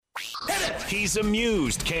He's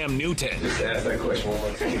amused Cam Newton. Just ask that question one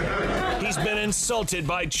more time. He's been insulted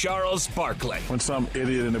by Charles Barkley. When some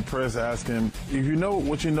idiot in the press asked him, if you know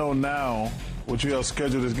what you know now, would you have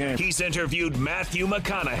scheduled this game? He's interviewed Matthew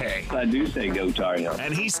McConaughey. I do say go Tar Heels.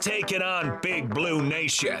 And he's taken on Big Blue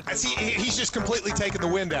Nation. I see he's just completely taken the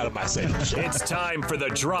wind out of my sails. It's time for The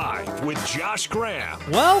Drive with Josh Graham.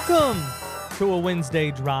 Welcome to a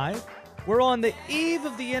Wednesday Drive. We're on the eve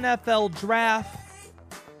of the NFL Draft.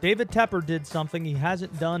 David Tepper did something he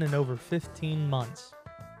hasn't done in over 15 months.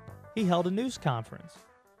 He held a news conference.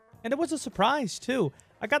 And it was a surprise, too.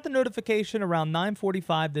 I got the notification around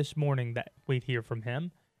 9:45 this morning that we'd hear from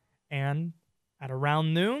him. And at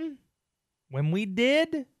around noon, when we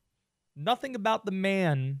did, nothing about the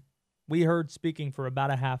man we heard speaking for about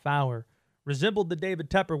a half hour resembled the David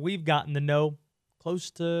Tepper we've gotten to know close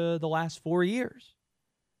to the last 4 years.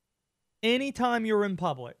 Anytime you're in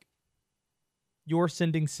public, you're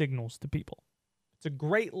sending signals to people. It's a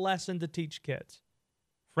great lesson to teach kids.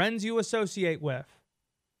 Friends you associate with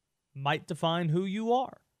might define who you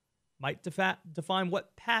are, might define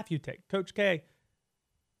what path you take. Coach K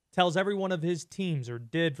tells every one of his teams, or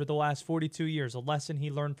did for the last 42 years, a lesson he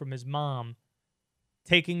learned from his mom,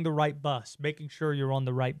 taking the right bus, making sure you're on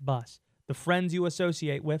the right bus. The friends you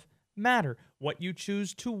associate with matter. What you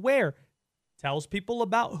choose to wear tells people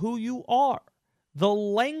about who you are, the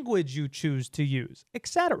language you choose to use,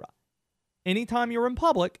 etc. Anytime you're in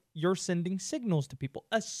public, you're sending signals to people,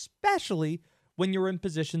 especially when you're in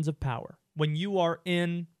positions of power, when you are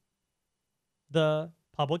in the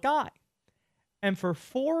public eye. And for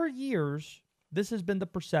 4 years, this has been the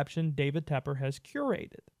perception David Tepper has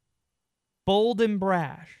curated. Bold and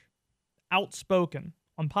brash, outspoken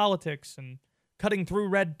on politics and cutting through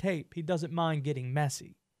red tape. He doesn't mind getting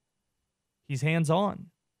messy. He's hands-on.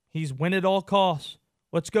 He's win at all costs.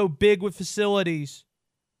 Let's go big with facilities.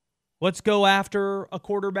 Let's go after a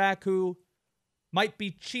quarterback who might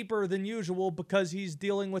be cheaper than usual because he's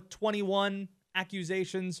dealing with 21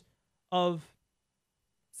 accusations of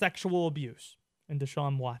sexual abuse in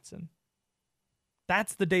Deshaun Watson.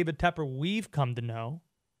 That's the David Tepper we've come to know,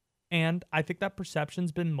 and I think that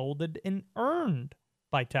perception's been molded and earned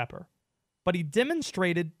by Tepper. But he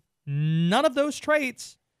demonstrated none of those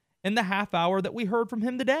traits in the half hour that we heard from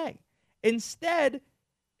him today. Instead,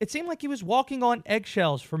 it seemed like he was walking on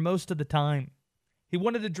eggshells for most of the time. He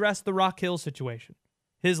wanted to address the Rock Hill situation.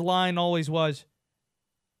 His line always was,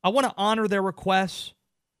 I want to honor their requests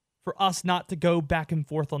for us not to go back and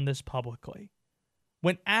forth on this publicly.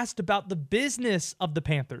 When asked about the business of the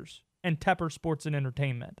Panthers and Tepper Sports and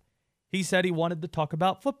Entertainment, he said he wanted to talk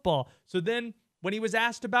about football. So then when he was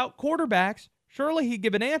asked about quarterbacks, surely he'd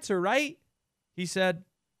give an answer, right? He said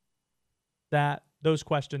that those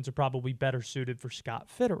questions are probably better suited for Scott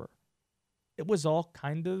Fitterer. It was all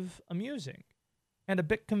kind of amusing. And a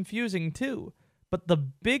bit confusing too. But the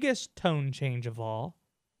biggest tone change of all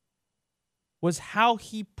was how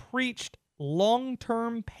he preached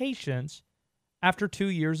long-term patience after 2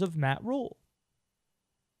 years of Matt Rule.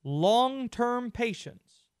 Long-term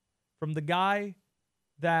patience from the guy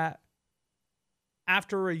that,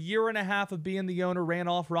 after a year and a half of being the owner, ran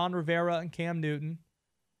off Ron Rivera and Cam Newton.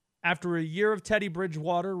 After a year of Teddy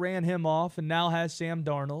Bridgewater, ran him off and now has Sam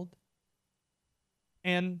Darnold.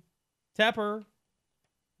 And Tepper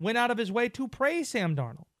went out of his way to praise Sam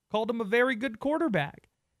Darnold, called him a very good quarterback,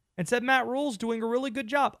 and said Matt Rule's doing a really good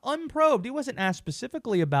job. Unprobed. He wasn't asked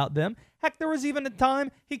specifically about them. Heck, there was even a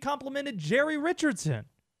time he complimented Jerry Richardson,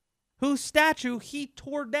 whose statue he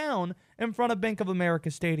tore down in front of Bank of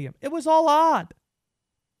America Stadium. It was all odd.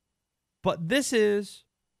 But this is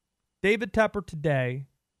David Tepper today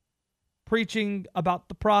preaching about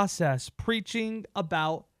the process, preaching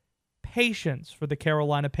about patience for the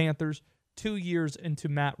Carolina Panthers 2 years into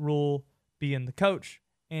Matt Rule being the coach,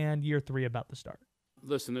 and year 3 about to start.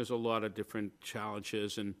 Listen, there's a lot of different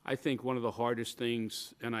challenges, and I think one of the hardest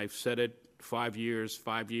things, and I've said it 5 years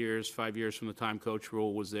from the time Coach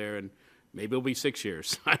Rule was there, and maybe it'll be 6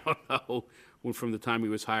 years. I don't know, from the time he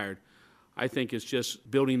was hired. I think it's just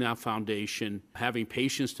building that foundation, having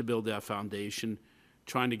patience to build that foundation,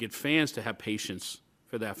 trying to get fans to have patience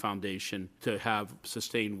for that foundation, to have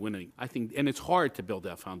sustained winning. I think, and it's hard to build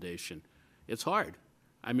that foundation. It's hard.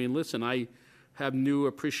 I mean, listen, I have new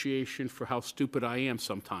appreciation for how stupid I am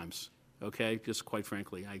sometimes, okay? Just quite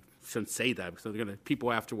frankly, I shouldn't say that because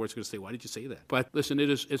people afterwards are going to say, why did you say that? But listen,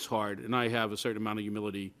 it's hard, and I have a certain amount of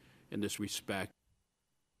humility in this respect.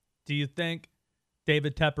 Do you think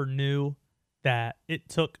David Tepper knew that it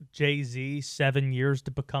took Jay-Z 7 years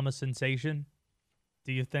to become a sensation?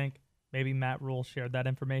 Do you think maybe Matt Rule shared that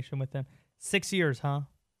information with him? 6 years, huh?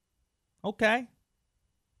 Okay.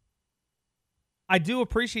 I do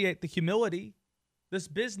appreciate the humility. This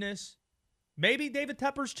business, maybe David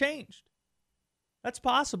Tepper's changed. That's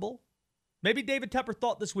possible. Maybe David Tepper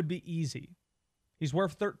thought this would be easy. He's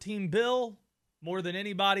worth $13 billion, more than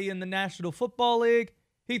anybody in the National Football League.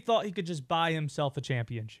 He thought he could just buy himself a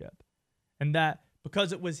championship. And that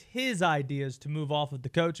because it was his ideas to move off of the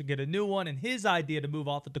coach and get a new one, and his idea to move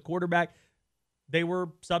off of the quarterback, they were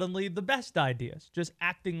suddenly the best ideas, just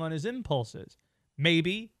acting on his impulses.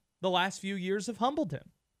 Maybe the last few years have humbled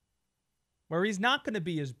him, where he's not going to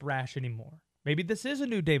be as brash anymore. Maybe this is a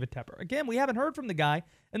new David Tepper. Again, we haven't heard from the guy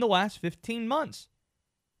in the last 15 months.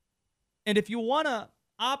 And if you want to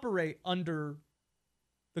operate under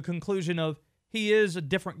the conclusion of he is a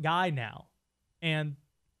different guy now, and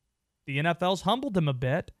the NFL's humbled him a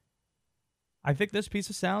bit, I think this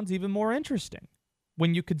piece of sounds even more interesting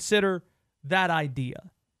when you consider that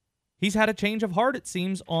idea. He's had a change of heart, it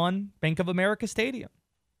seems, on Bank of America Stadium.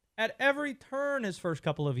 At every turn his first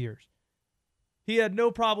couple of years, he had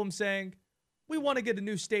no problem saying, we want to get a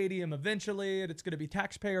new stadium eventually, and it's going to be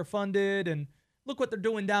taxpayer funded, and look what they're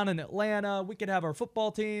doing down in Atlanta. We could have our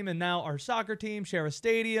football team and now our soccer team share a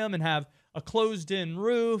stadium and have a closed-in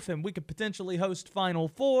roof, and we could potentially host Final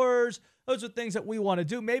Fours. Those are things that we want to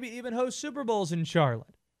do. Maybe even host Super Bowls in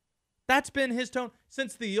Charlotte. That's been his tone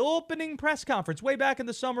since the opening press conference way back in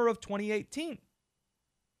the summer of 2018.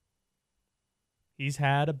 He's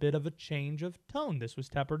had a bit of a change of tone. This was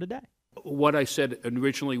Tepper today. What I said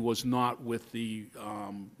originally was not with the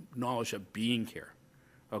knowledge of being here,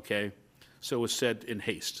 okay? So it was said in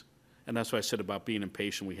haste. And that's what I said about being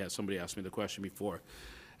impatient. We had somebody ask me the question before.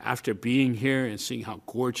 After being here and seeing how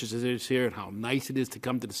gorgeous it is here and how nice it is to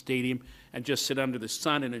come to the stadium and just sit under the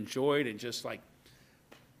sun and enjoy it and just like,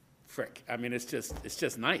 frick. I mean, it's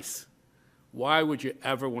just nice. Why would you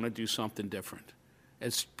ever want to do something different?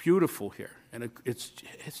 It's beautiful here, and it's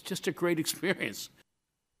just a great experience.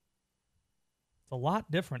 It's a lot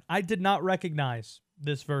different. I did not recognize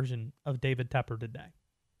this version of David Tepper today.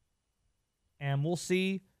 And we'll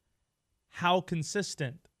see how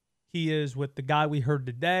consistent he is with the guy we heard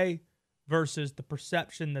today versus the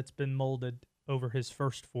perception that's been molded over his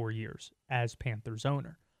first 4 years as Panthers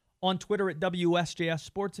owner. On Twitter at WSJS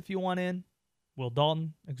Sports if you want in. Will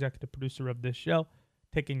Dalton, executive producer of this show,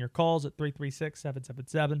 taking your calls at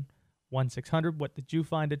 336-777-1600. What did you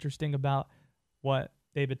find interesting about what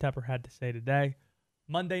David Tepper had to say today?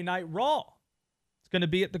 Monday Night Raw. It's going to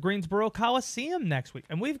be at the Greensboro Coliseum next week.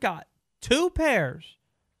 And we've got two pairs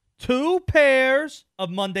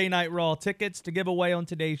of Monday Night Raw tickets to give away on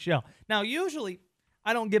today's show. Now, usually,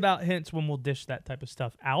 I don't give out hints when we'll dish that type of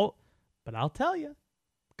stuff out, but I'll tell you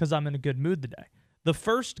because I'm in a good mood today. The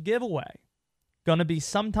first giveaway going to be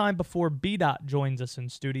sometime before B-Daht joins us in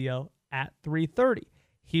studio at 3:30.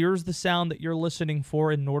 Here's the sound that you're listening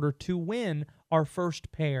for in order to win our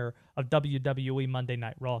first pair of WWE Monday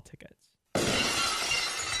Night Raw tickets.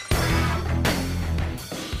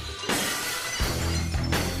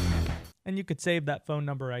 And you could save that phone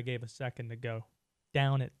number I gave a second ago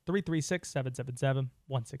down at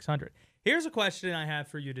 336-777-1600. Here's a question I have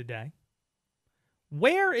for you today.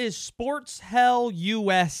 Where is Sports Hell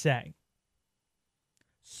USA?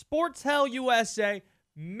 Sports Hell USA,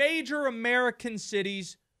 major American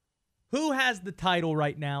cities. Who has the title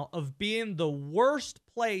right now of being the worst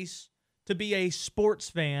place to be a sports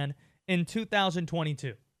fan in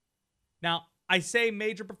 2022? Now, I say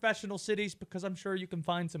major professional cities because I'm sure you can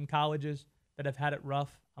find some colleges that have had it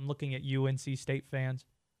rough. I'm looking at UNC State fans.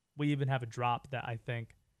 We even have a drop that I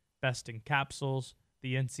think best encapsulates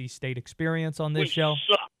the NC State experience on this show.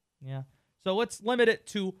 Yeah. So let's limit it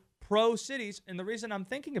to pro cities. And the reason I'm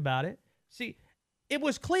thinking about it, see, it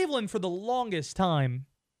was Cleveland for the longest time.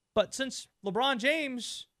 But since LeBron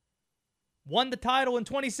James won the title in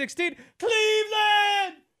 2016,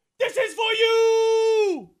 Cleveland, this is for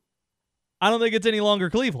you! I don't think it's any longer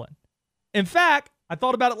Cleveland. In fact, I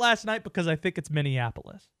thought about it last night because I think it's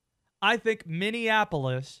Minneapolis. I think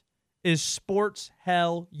Minneapolis is Sports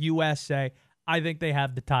Hell USA. I think they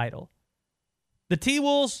have the title. The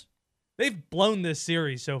T-Wolves, they've blown this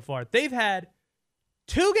series so far. They've had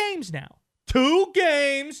 2 games now. 2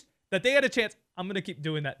 games that they had a chance. I'm going to keep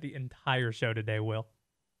doing that the entire show today, Will.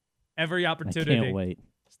 Every opportunity. I can't wait.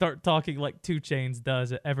 Start talking like 2 Chainz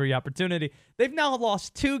does at every opportunity. They've now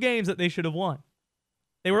lost 2 games that they should have won.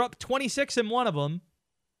 They were up 26 in one of them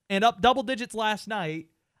and up double digits last night.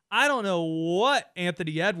 I don't know what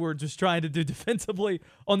Anthony Edwards was trying to do defensively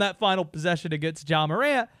on that final possession against Ja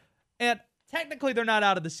Morant. And technically they're not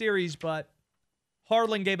out of the series, but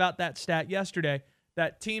Harlan gave out that stat yesterday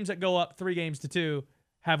that teams that go up 3-2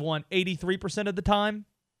 have won 83% of the time.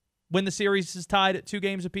 when the series is tied at 2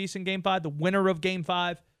 games apiece in Game 5, the winner of Game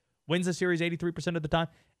 5 wins the series 83% of the time.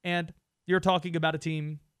 And you're talking about a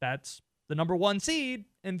team that's the number 1 seed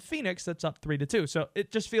in Phoenix that's up 3-2. So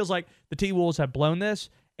it just feels like the T-Wolves have blown this,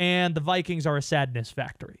 and the Vikings are a sadness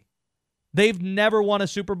factory. They've never won a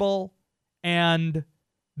Super Bowl, and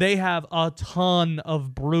they have a ton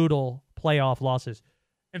of brutal playoff losses.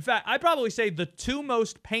 In fact, I'd probably say the 2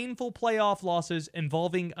 most painful playoff losses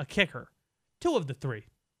involving a kicker, 2 of the 3,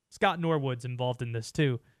 Scott Norwood's involved in this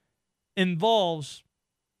too, involves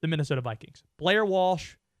the Minnesota Vikings. Blair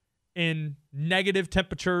Walsh in negative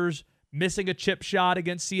temperatures, missing a chip shot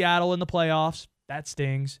against Seattle in the playoffs. That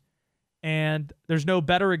stings. And there's no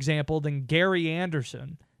better example than Gary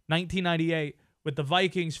Anderson, 1998, with the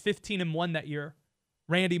Vikings 15-1 that year.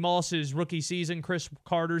 Randy Moss's rookie season, Chris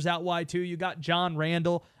Carter's out wide too. You got John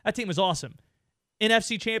Randall. That team was awesome.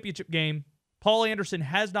 NFC Championship game, Gary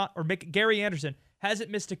Anderson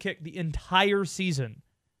hasn't missed a kick the entire season,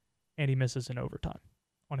 and he misses in overtime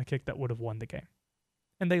on a kick that would have won the game.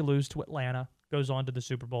 And they lose to Atlanta, goes on to the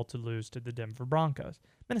Super Bowl to lose to the Denver Broncos.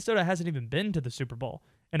 Minnesota hasn't even been to the Super Bowl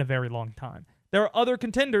in a very long time. There are other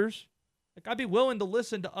contenders. Like, I'd be willing to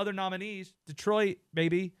listen to other nominees. Detroit,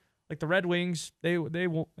 maybe. Like the Red Wings, they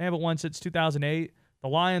haven't won since 2008. The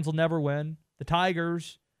Lions will never win. The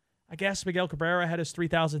Tigers, I guess Miguel Cabrera had his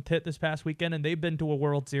 3,000th hit this past weekend, and they've been to a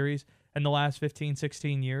World Series in the last 15,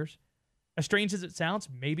 16 years. As strange as it sounds,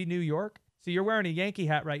 maybe New York. See, you're wearing a Yankee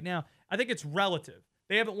hat right now. I think it's relative.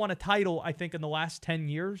 They haven't won a title, I think, in the last 10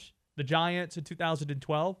 years. The Giants in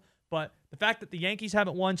 2012. But the fact that the Yankees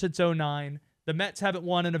haven't won since 2009, the Mets haven't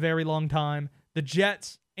won in a very long time, the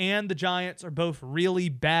Jets and the Giants are both really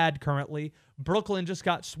bad currently. Brooklyn just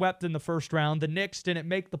got swept in the first round. The Knicks didn't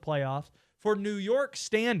make the playoffs. For New York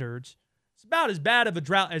standards, it's about as bad of a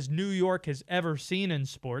drought as New York has ever seen in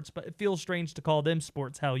sports, but it feels strange to call them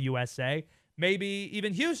Sports Hell USA. Maybe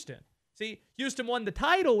even Houston. See, Houston won the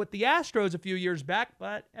title with the Astros a few years back,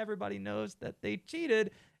 but everybody knows that they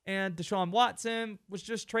cheated, and Deshaun Watson was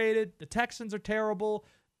just traded. The Texans are terrible.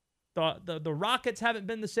 The Rockets haven't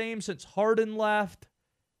been the same since Harden left.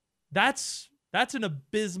 That's an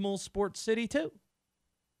abysmal sports city too.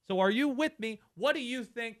 So are you with me? What do you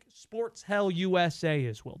think Sports Hell USA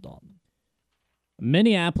is, Will Dalton?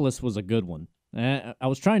 Minneapolis was a good one. I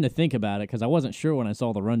was trying to think about it because I wasn't sure when I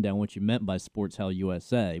saw the rundown what you meant by Sports Hell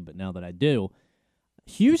USA, but now that I do,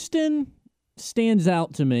 Houston stands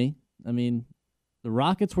out to me. I mean, the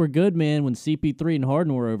Rockets were good, man, when CP3 and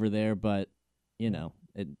Harden were over there, but,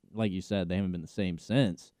 like you said, they haven't been the same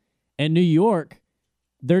since. And New York,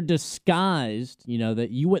 they're disguised,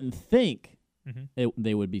 that you wouldn't think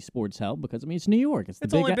they would be Sports Hell because, it's New York.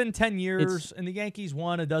 It's only been 10 years, and the Yankees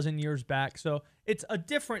won a dozen years back, so it's a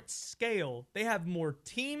different scale. They have more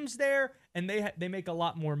teams there, and they make a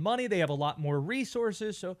lot more money. They have a lot more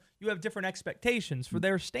resources, so you have different expectations for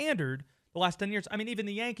their standard the last 10 years. Even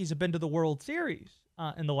the Yankees have been to the World Series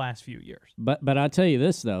in the last few years. But I tell you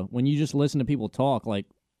this, though, when you just listen to people talk, like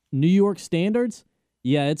New York standards,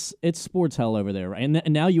 yeah, it's Sports Hell over there, right?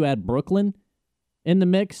 And now you add Brooklyn in the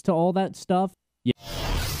mix to all that stuff. Yeah.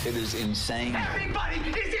 It is insane. Everybody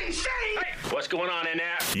is insane! Hey, what's going on in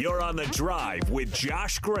there? You're on The Drive with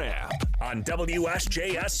Josh Graham on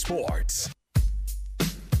WSJS Sports.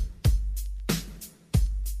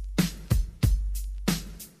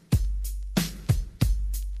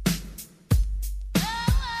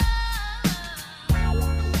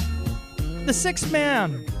 The sixth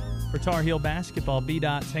man for Tar Heel basketball,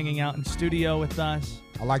 B-Daht's hanging out in studio with us.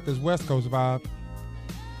 I like this West Coast vibe.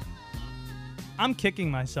 I'm kicking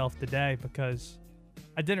myself today because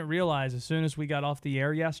I didn't realize as soon as we got off the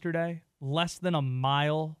air yesterday, less than a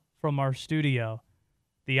mile from our studio,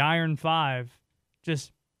 the Iron Five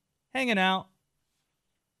just hanging out,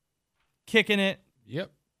 kicking it.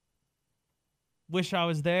 Yep. Wish I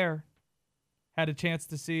was there. Had a chance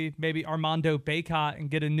to see maybe Armando B-Daht and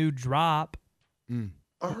get a new drop.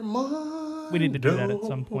 Armando. We need to do that at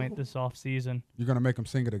some point this offseason. You're going to make him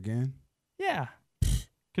sing it again? Yeah.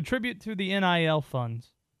 Contribute to the NIL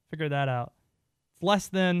funds. Figure that out. It's less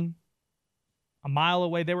than a mile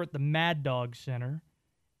away. They were at the Mad Dog Center.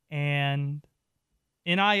 And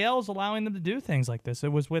NIL's allowing them to do things like this.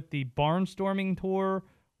 It was with the Barnstorming Tour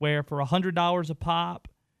where for $100 a pop,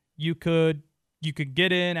 you could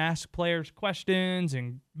get in, ask players questions,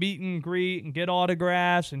 and meet and greet and get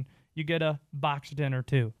autographs, and you get a box dinner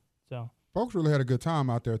too. So folks really had a good time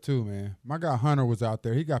out there too, man. My guy Hunter was out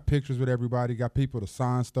there. He got pictures with everybody, got people to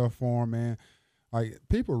sign stuff for him, man. Like,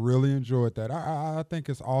 people really enjoyed that. I think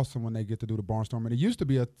it's awesome when they get to do the Barnstorming. And it used to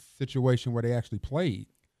be a situation where they actually played.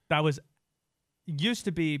 It used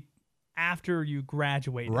to be after you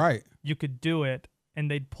graduated. Right. You could do it, and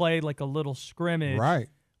they'd play like a little scrimmage. Right.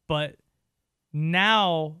 But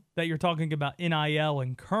now that you're talking about NIL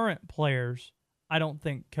and current players, I don't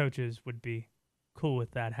think coaches would be cool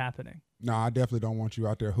with that happening. No, I definitely don't want you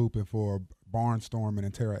out there hooping for a barnstorming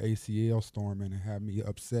and tear an ACL storming and have me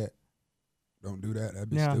upset. Don't do that. That'd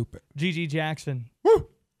be stupid. G.G. Jackson Woo!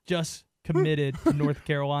 just committed to North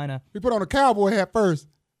Carolina. He put on a cowboy hat first.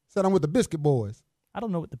 Said I'm with the Biscuit Boys. I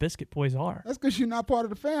don't know what the Biscuit Boys are. That's because you're not part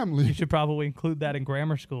of the family. You should probably include that in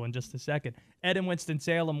Grahmer School in just a second. Ed in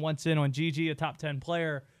Winston-Salem wants in on GG, a top 10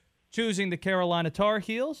 player, choosing the Carolina Tar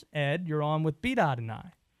Heels. Ed, you're on with B-Daht and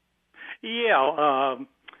I. Yeah,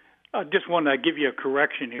 I just want to give you a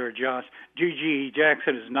correction here, Josh. G.G.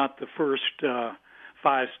 Jackson is not the first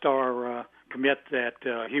five-star commit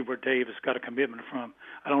that Hubert Davis got a commitment from.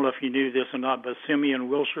 I don't know if you knew this or not, but Simeon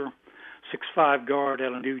Wilshire, 6'5" guard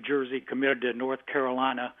out of New Jersey, committed to North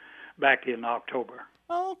Carolina back in October.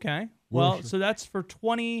 Oh, okay. Well, so that's for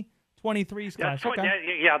 2023's class.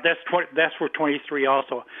 Okay. That's for 23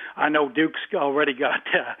 also. I know Duke's already got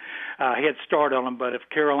a head start on them, but if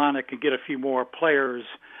Carolina can get a few more players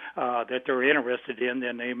that they're interested in,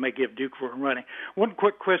 then they may give Duke for a running. One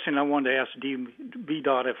quick question I wanted to ask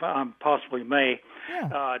B-Daht, if I possibly may.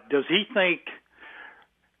 Yeah. Does he think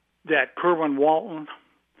that Kerwin Walton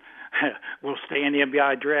will stay in the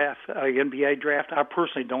NBA draft? I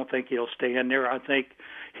personally don't think he'll stay in there. I think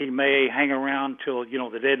he may hang around till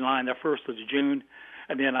the deadline, the 1st of June,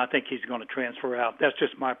 and then I think he's going to transfer out. That's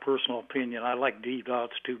just my personal opinion. I like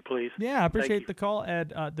B-Daht's too, please. Yeah, I appreciate the call,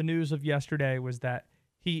 Ed. The news of yesterday was that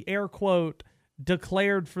he, air quote,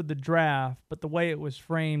 declared for the draft, but the way it was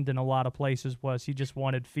framed in a lot of places was he just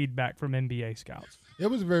wanted feedback from NBA scouts. It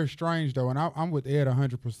was very strange, though, and I'm with Ed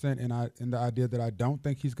 100% in the idea that I don't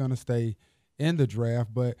think he's going to stay in the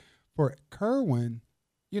draft. But for Kerwin,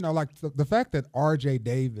 like the fact that R.J.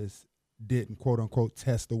 Davis didn't, quote-unquote,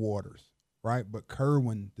 test the waters, right? But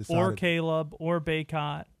Kerwin decided. Or Caleb or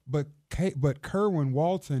B-Daht. But Kerwin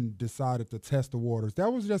Walton decided to test the waters.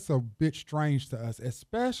 That was just a bit strange to us,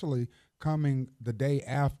 especially coming the day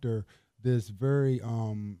after this very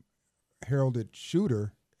heralded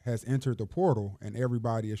shooter has entered the portal and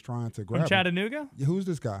everybody is trying to grab From Chattanooga? him. Who's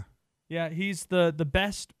this guy? Yeah, he's the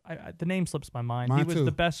best. The name slips my mind. He was too.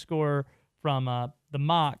 the best scorer from the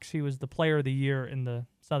mocks. He was the player of the year in the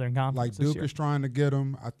Southern Conference Like Duke is trying to get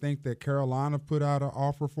him. I think that Carolina put out an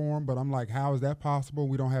offer for him, but I'm like, how is that possible?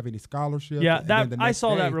 We don't have any scholarship. Yeah, I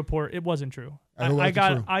saw that report. It wasn't true. I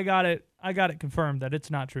got it confirmed that it's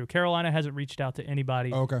not true. Carolina hasn't reached out to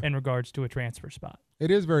anybody in regards to a transfer spot.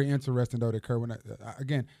 It is very interesting though that Kerwin.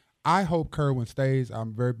 Again, I hope Kerwin stays.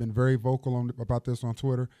 Been very vocal about this on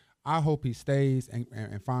Twitter. I hope he stays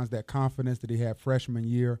and finds that confidence that he had freshman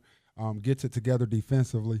year. Gets it together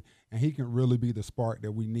defensively, and he can really be the spark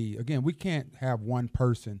that we need. Again, we can't have one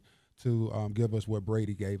person to give us what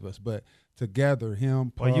Brady gave us, but together, him,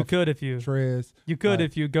 Puff, well, you could if you Trez,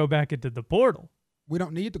 if you go back into the portal. We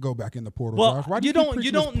don't need to go back in the portal. Well, Josh. Why do you don't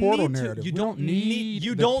need to. You don't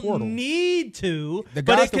need to. But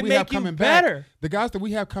it can make you better. The guys that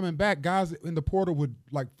we have coming back, guys in the portal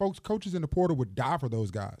coaches in the portal would die for those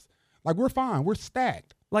guys. Like, we're fine. We're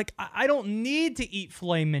stacked. Like, I don't need to eat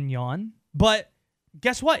filet mignon, but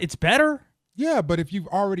guess what? It's better. Yeah, but if you've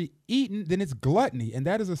already eaten, then it's gluttony, and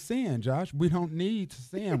that is a sin, Josh. We don't need to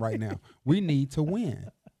sin right now. We need to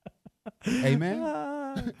win. Amen?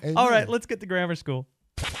 Amen. All right, let's get to Grahmer School.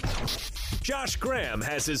 Josh Graham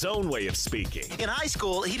has his own way of speaking. In high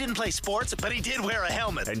school, he didn't play sports, but he did wear a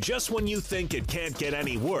helmet. And just when you think it can't get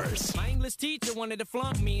any worse. My English teacher wanted to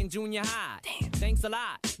flunk me in junior high. Damn. Thanks a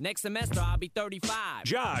lot. Next semester, I'll be 35.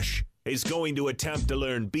 Josh is going to attempt to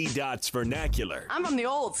learn B-Daht's vernacular. I'm from the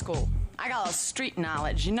old school. I got a street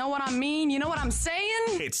knowledge. You know what I mean? You know what I'm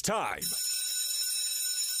saying? It's time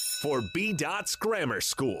for B-Daht's Grahmer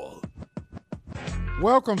School.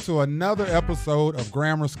 Welcome to another episode of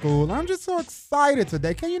Grahmer School. I'm just so excited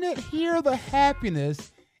today. Can you not hear the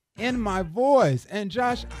happiness in my voice? And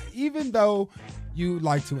Josh, even though you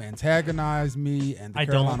like to antagonize me and the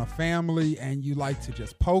Carolina family, and you like to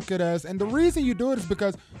just poke at us, and the reason you do it is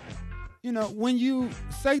because, when you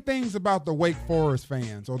say things about the Wake Forest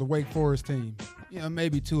fans or the Wake Forest team,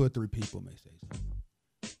 maybe 2 or 3 people may say something.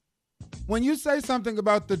 When you say something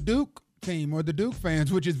about the Duke team or the Duke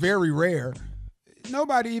fans, which is very rare,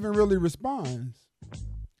 nobody even really responds.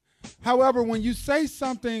 However, when you say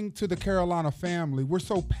something to the Carolina family, we're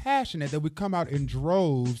so passionate that we come out in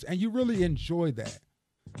droves, and you really enjoy that.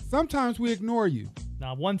 Sometimes we ignore you.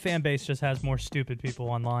 Now, one fan base just has more stupid people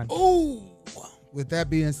online. Ooh, with that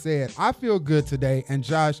being said, I feel good today. And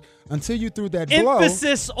Josh, until you threw that blow.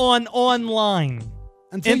 Emphasis on online.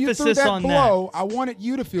 Until you threw that blow, I wanted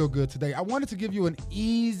you to feel good today. I wanted to give you an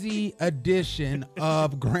easy edition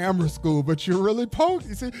of Grahmer School, but you're really poked.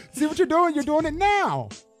 You see what you're doing? You're doing it now.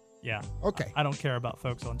 Yeah. Okay. I don't care about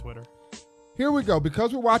folks on Twitter. Here we go.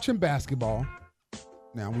 Because we're watching basketball.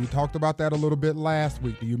 Now, we talked about that a little bit last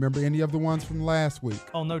week. Do you remember any of the ones from last week?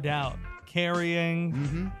 Oh, no doubt.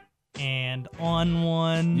 Carrying and on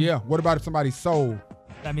one. Yeah. What about if somebody sold?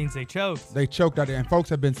 That means they choked. They choked out there, and folks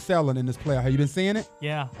have been selling in this playoff. Have you been seeing it?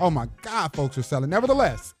 Yeah. Oh, my God, folks are selling.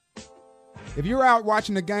 Nevertheless, if you're out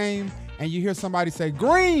watching the game and you hear somebody say,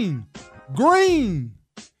 green, green,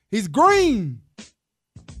 he's green.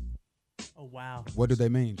 Oh, wow. What do they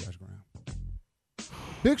mean, Josh Graham?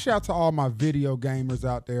 Big shout to all my video gamers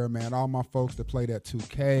out there, man, all my folks that play that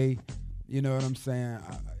 2K. You know what I'm saying?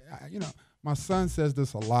 My son says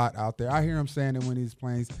this a lot out there. I hear him saying it when he's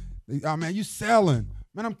playing. Oh, man, you selling.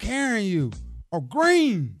 Man, I'm carrying you. Oh,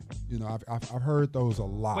 green. You know, I've heard those a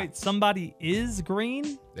lot. Wait, somebody is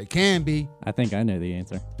green? They can be. I think I know the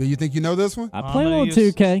answer. Do you think you know this one? I play on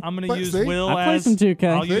 2K. I'm going to use Will as... I play some 2K.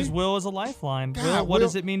 I'll use Will as a lifeline. God, Will, what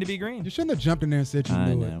does it mean to be green? You shouldn't have jumped in there and said you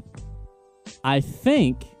knew it. I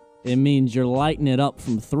think it means you're lighting it up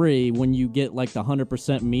from 3 when you get like the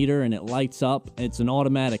 100% meter and it lights up. It's an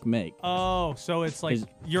automatic make. Oh, so it's like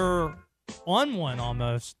you're on one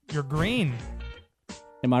almost. You're green.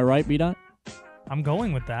 Am I right, B-Dot? I'm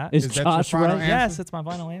going with that. Is that Josh your final right? answer? Yes, it's my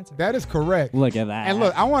final answer. That is correct. Look at that. And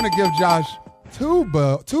look, I want to give Josh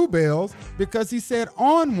two bells because he said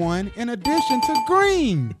on one in addition to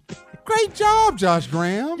green. Great job, Josh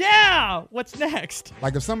Graham. Yeah. What's next?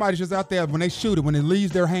 Like if somebody's just out there, when they shoot it, when it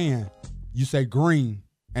leaves their hand, you say green.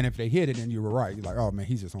 And if they hit it, then you were right. You're like, oh, man,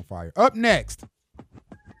 he's just on fire. Up next,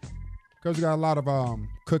 because we got a lot of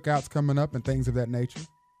cookouts coming up and things of that nature,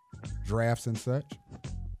 drafts and such.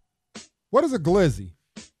 What is a glizzy?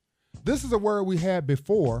 This is a word we had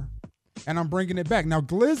before, and I'm bringing it back. Now,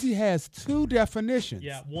 glizzy has 2 definitions.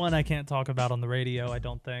 Yeah, one I can't talk about on the radio, I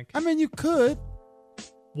don't think. I mean, you could.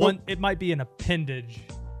 One, it might be an appendage,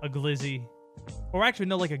 a glizzy. Or actually,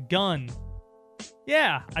 no, like a gun.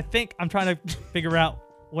 Yeah, I think I'm trying to figure out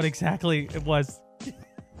what exactly it was.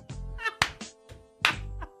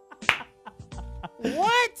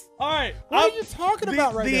 What? All right. What are you talking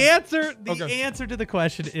about right now? The answer to the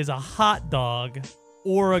question is a hot dog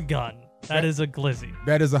or a gun. That is a glizzy.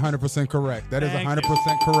 That is 100% correct. That is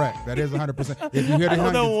 100% correct. That is 100%. If you hear the I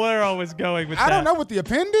don't know where I was going with that. I don't know, with the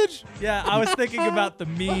appendage? Yeah, I was thinking about the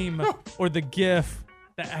meme or the GIF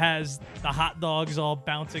that has the hot dogs all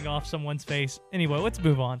bouncing off someone's face. Anyway, let's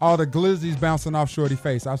move on. All the glizzies bouncing off shorty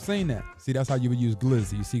face. I've seen that. See, that's how you would use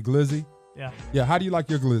glizzy. You see glizzy? Yeah. Yeah, how do you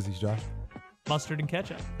like your glizzies, Josh? Mustard and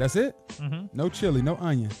ketchup. That's it? Mm-hmm. No chili, no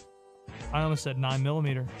onion. I almost said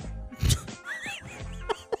 9mm.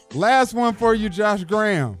 Last one for you, Josh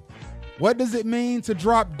Graham. What does it mean to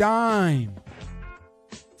drop dime?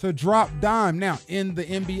 To drop dime. Now, in the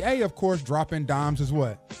NBA, of course, dropping dimes is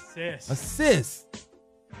what? Assist.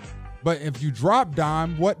 But if you drop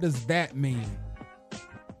dime, what does that mean?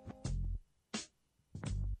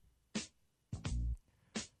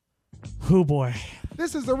 Oh, boy.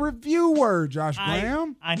 This is a review word, Josh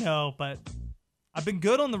Graham. I know, but I've been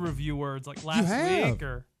good on the review words like last week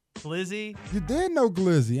or glizzy. You did know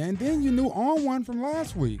glizzy, and then you knew on one from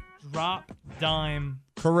last week. Drop dime.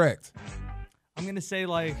 Correct. I'm going to say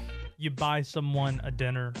like you buy someone a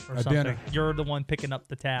dinner or A something. dinner. You're the one picking up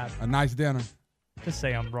the tab. A nice dinner. Just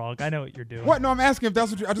say I'm wrong. I know what you're doing. What? No, I'm asking if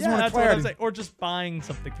that's what you... I just want that's clarity. What I'm saying. Or just buying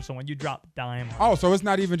something for someone. You drop dime on. Oh, so it's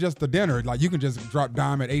not even just the dinner. Like, you can just drop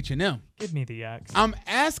dime at H&M. Give me the X. I'm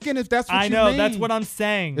asking if that's what you mean. I know. That's what I'm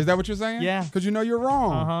saying. Is that what you're saying? Yeah. Because you know you're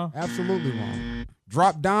wrong. Uh-huh. Absolutely wrong.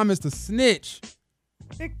 Drop dime is to snitch.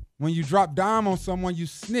 When you drop dime on someone, you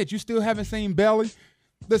snitch. You still haven't seen Belly?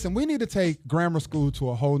 Listen, we need to take Grahmer School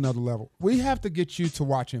to a whole nother level. We have to get you to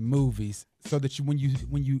watching movies so that when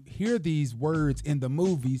you hear these words in the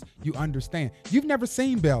movies, you understand. You've never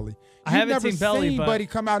seen Belly. I haven't seen Belly, seen but Buddy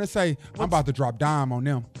come out and say, I'm about to drop dime on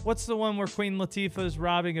them. What's the one where Queen Latifah's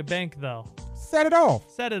robbing a bank, though? Set It Off.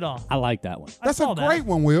 Set It Off. I like that one. That's a great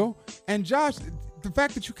one, Will. And Josh, the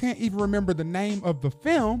fact that you can't even remember the name of the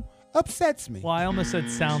film upsets me. Well, I almost said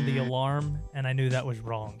Sound the Alarm, and I knew that was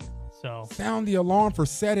wrong. So Sound the Alarm for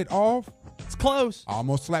Set It Off? It's close. I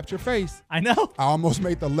almost slapped your face. I know. I almost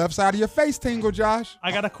made the left side of your face tingle, Josh.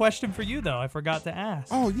 I got a question for you, though. I forgot to ask.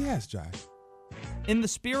 Oh, yes, Josh. In the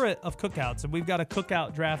spirit of cookouts, and we've got a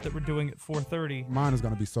cookout draft that we're doing at 4:30. Mine is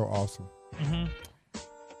going to be so awesome. Mm-hmm.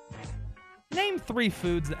 Name 3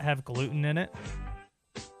 foods that have gluten in it.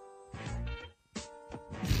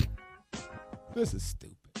 This is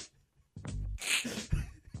stupid.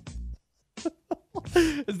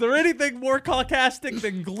 Is there anything more caucastic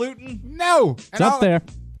than gluten? No. It's up there.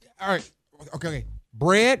 All right. Okay.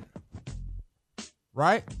 Bread.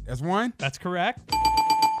 Right? That's one. That's correct.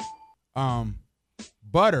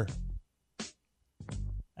 Butter.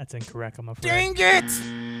 That's incorrect, I'm afraid. Dang it!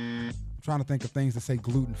 I'm trying to think of things that say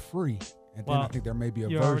gluten-free. And then I think there may be a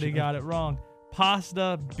version. You already got it wrong.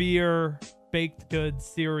 Pasta, beer, baked goods,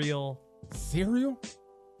 cereal. Cereal?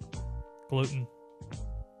 Gluten.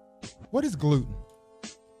 What is gluten?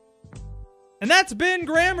 And that's been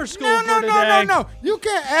Grahmer School for today. No. You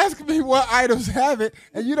can't ask me what items have it,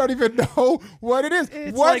 and you don't even know what it is.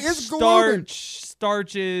 It's What like is gluten?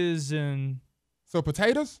 Starches and... So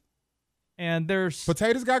potatoes? And there's...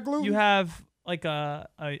 Potatoes got gluten? You have like a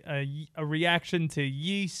reaction to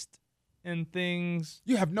yeast and things.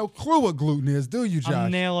 You have no clue what gluten is, do you, Josh?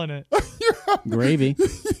 I'm nailing it. Gravy.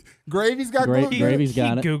 Gravy's got gluten? Gravy's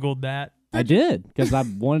got it. He Googled that. I did, because I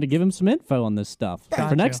wanted to give him some info on this stuff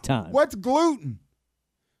for next time. What's gluten?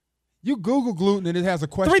 You Google gluten and it has a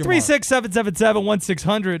question mark.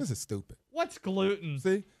 336-777-1600. This is stupid. What's gluten?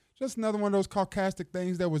 See? Just another one of those caucastic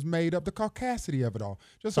things that was made up. The caucasity of it all.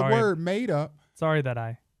 Just Sorry. a word made up. Sorry that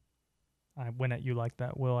I went at you like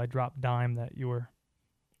that, Will. I dropped dime that you were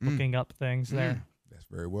looking up things there. That's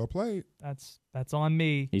very well played. That's on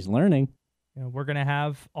me. He's learning. You know, we're gonna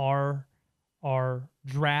have our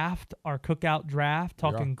draft, our cookout draft,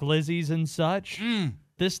 talking glizzies and such.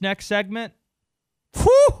 This next segment,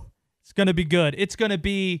 whew, it's gonna be good.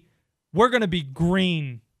 We're gonna be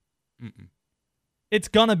green. It's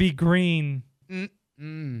gonna be green. It's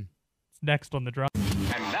next on the drive.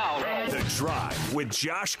 And now, The Drive with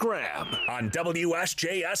Josh Graham on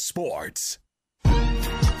WSJS Sports.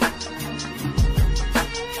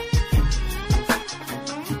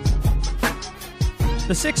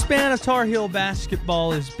 The sixth man of Tar Heel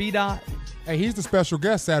basketball is B-Daht. Hey, he's the special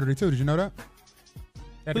guest Saturday, too. Did you know that?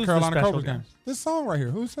 At Who's the Carolina the special Cobras game. guest? This song right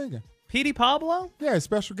here. Who's singing? Petey Pablo? Yeah, he's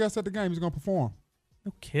special guest at the game. He's going to perform.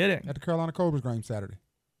 No kidding. At the Carolina Cobras game Saturday.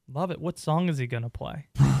 Love it. What song is he going to play?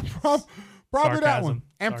 Probably that one.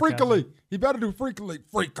 And Freak a Sarcasm. Leak. He better do Freak a Leak.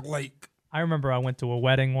 Freak a Leak. I remember I went to a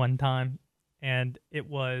wedding one time, and it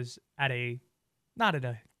was not at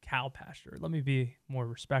a cow pasture. Let me be more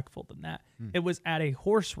respectful than that. It was at a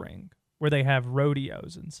horse ring where they have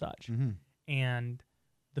rodeos and such. And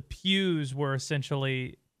the pews were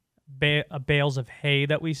essentially bales of hay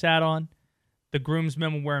that we sat on. The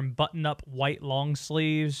groomsmen were wearing button-up white long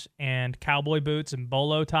sleeves and cowboy boots and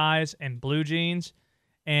bolo ties and blue jeans.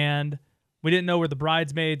 And we didn't know where the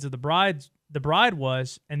bridesmaids or the bride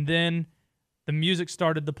was. And then the music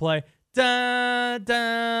started to play. Dun,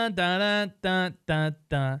 dun, dun, dun, dun,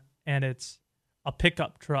 dun, and it's a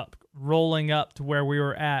pickup truck rolling up to where we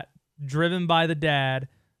were at, driven by the dad.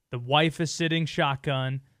 The wife is sitting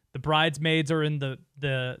shotgun. The bridesmaids are in the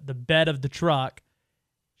bed of the truck.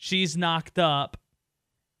 She's knocked up,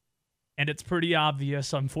 and it's pretty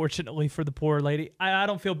obvious, unfortunately, for the poor lady. I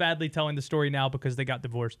don't feel badly telling the story now because they got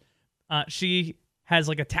divorced. She has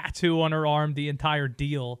like a tattoo on her arm, the entire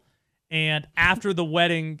deal. And after the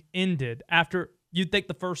wedding ended, you'd think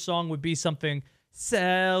the first song would be something,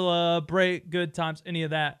 celebrate good times, any of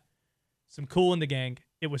that. Some Cool in the Gang.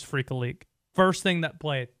 It was Freak a Leak. First thing that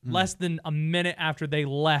played, less than a minute after they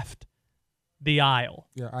left the aisle.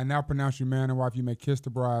 Yeah, I now pronounce you man and wife. You may kiss the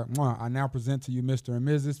bride. Mwah. I now present to you Mr. and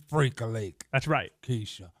Mrs. Freak a Leak. That's right.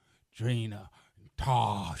 Keisha, Drina,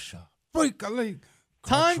 Tasha. Freak a Leak.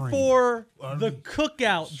 Time Katrina, for the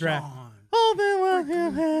cookout draft.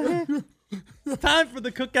 Time for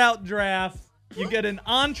the cookout draft. You get an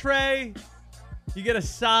entree, you get a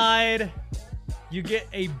side, you get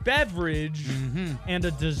a beverage, and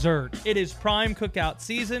a dessert. It is prime cookout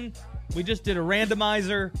season. We just did a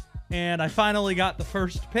randomizer, and I finally got the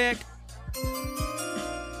first pick.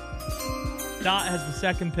 Dot has the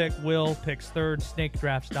second pick. Will picks third, snake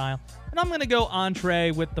draft style. And I'm going to go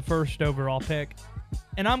entree with the first overall pick.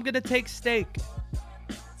 And I'm going to take steak.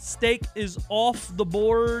 Steak is off the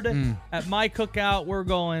board. At my cookout, we're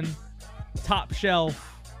going top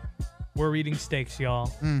shelf. We're eating steaks,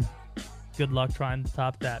 y'all. Good luck trying to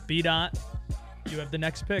top that. B-Daht, you have the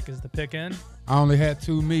next pick. Is the pick in? I only had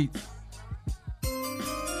 2 meats.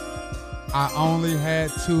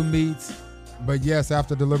 But yes,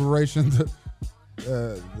 after deliberation,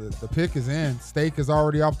 the pick is in. Steak is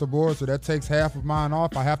already off the board, so that takes half of mine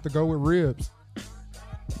off. I have to go with ribs.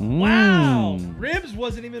 Wow. Ribs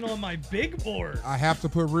wasn't even on my big board. I have to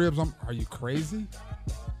put ribs on. Are you crazy?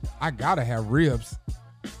 I got to have ribs.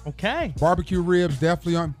 Okay. Barbecue ribs,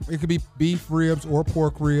 definitely on. It could be beef ribs or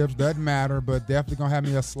pork ribs, doesn't matter, but definitely going to have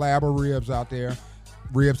me a slab of ribs out there.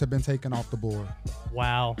 Ribs have been taken off the board.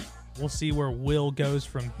 Wow. We'll see where Will goes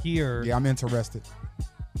from here. Yeah, I'm interested.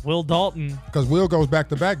 Will Dalton. Because Will goes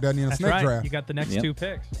back-to-back, doesn't he, in a snake draft? You got the next two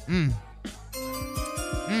picks.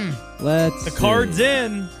 Let's The card's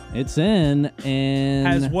in. It's in, and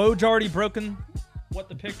Has Woj already broken what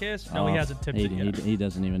the pick is? No, he hasn't tipped it yet. He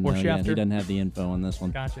doesn't even know Or yet. He Schefter? doesn't have the info on this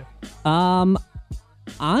one. Gotcha. I'm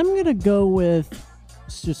gonna go with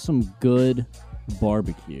just some good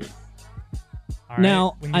barbecue. All right.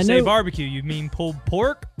 Now, when you I say know- barbecue, you mean pulled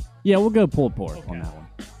pork? Yeah, we'll go pulled pork on that one.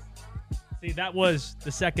 See, that was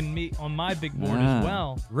the second meat on my big board Ah. as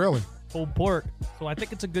well. Really? Pulled pork. So I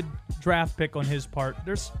think it's a good draft pick on his part.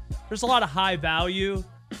 There's a lot of high value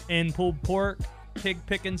in pulled pork, pig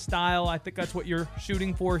picking style. I think that's what you're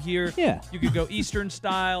shooting for here. Yeah. You could go Eastern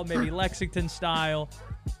style, maybe Lexington style.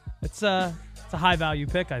 It's a high value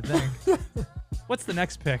pick, I think. What's the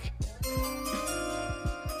next pick?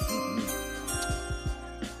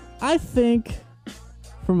 I think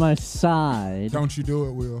for my side. Don't you do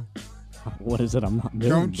it, Will. What is it I'm not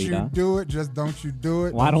doing? Don't you B-Daht? do it. Just don't you do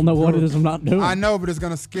it. Well, I don't know what it is I'm not doing. I know, but it's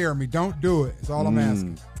going to scare me. Don't do it. That's all I'm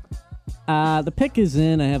asking. The pick is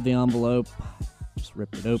in. I have the envelope. Just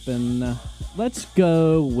rip it open. Let's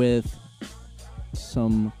go with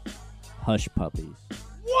some Hush Puppies.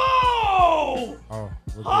 Whoa! Oh,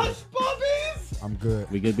 Hush Puppies? I'm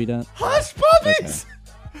good. We good, B-Daht? Hush Puppies?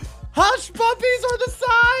 Hush Puppies are the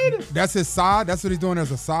side? That's his side? That's what he's doing as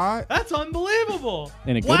a side? That's unbelievable.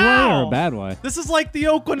 In a good way or a bad way? This is like the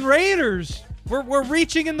Oakland Raiders. We're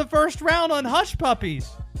reaching in the first round on Hush Puppies.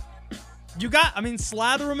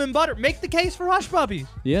 Slather them in butter. Make the case for Hush Puppies.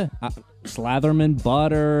 Yeah. Slather them in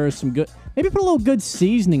butter, some good. Maybe put a little good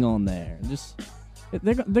seasoning on there. Just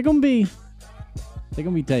they're gonna be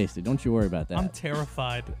tasty. Don't you worry about that. I'm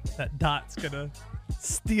terrified that Dot's gonna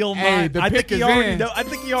steal Hey, mine. the I pick think he is already in. know. I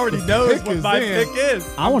think he already knows pick what is my in. pick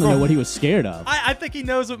is. I want to know what he was scared of. I think he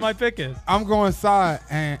knows what my pick is. I'm going side,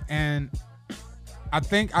 and I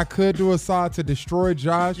think I could do a side to destroy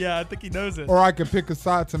Josh. Yeah, I think he knows it. Or I could pick a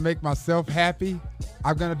side to make myself happy.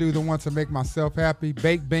 I'm going to do the one to make myself happy.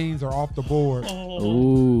 Baked beans are off the board.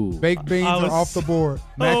 Ooh. Baked beans I are was off the board.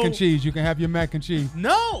 Mac and cheese. You can have your mac and cheese.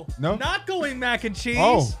 No, No? not going mac and cheese.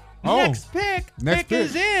 Oh. Next pick. Next pick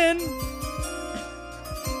is pick. in.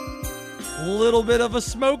 Little bit of a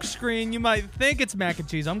smoke screen. You might think it's mac and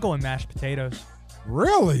cheese. I'm going mashed potatoes.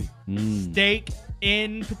 Really? Steak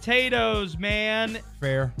in potatoes, man.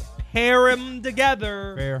 Fair. Pair them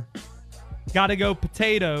together. Fair. Gotta go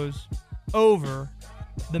potatoes over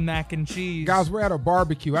the mac and cheese. Guys, we're at a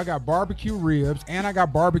barbecue. I got barbecue ribs and I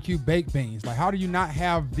got barbecue baked beans. Like, how do you not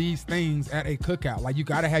have these things at a cookout? Like, you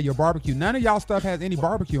got to have your barbecue. None of y'all stuff has any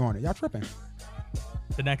barbecue on it. Y'all tripping.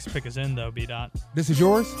 The next pick is in, though, B-Daht. This is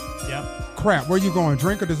yours? Yep. Crap. Where you going?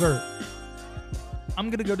 Drink or dessert? I'm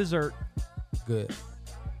going to go dessert, Good.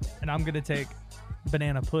 and I'm going to take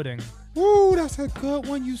banana pudding. Ooh, that's a good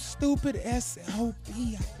one, you stupid SOB.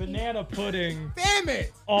 Banana pudding Damn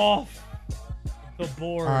it. off the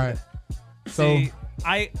board. All right. So, See,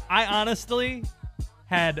 I honestly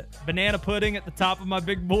had banana pudding at the top of my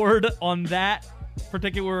big board on that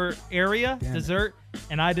particular area, Damn it. dessert,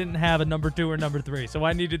 and I didn't have a number 2 or number 3, so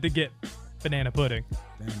I needed to get banana pudding.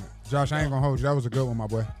 damn it. Josh, I ain't going to hold you. That was a good one, my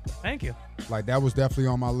boy. Thank you. Like, that was definitely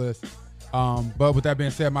on my list. But with that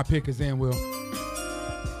being said, my pick is in, Will.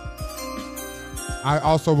 I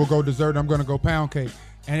also will go dessert. I'm going to go pound cake.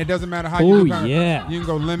 And it doesn't matter how you do pound yeah. You can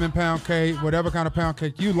go lemon pound cake, whatever kind of pound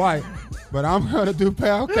cake you like. But I'm going to do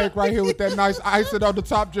pound cake right here with that nice icing on the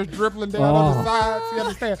top just dribbling down on the sides. You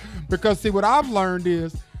understand? Because, see, what I've learned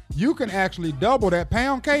is you can actually double that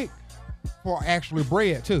pound cake for actually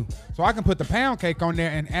bread, too. So I can put the pound cake on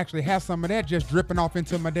there and actually have some of that just dripping off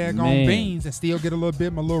into my daggone beans and still get a little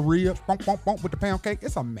bit, my little ribs, bump, bump, bump with the pound cake.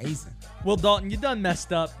 It's amazing. Well, Dalton, you done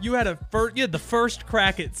messed up. You had the first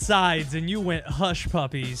crack at sides, and you went Hush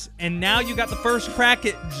Puppies, and now you got the first crack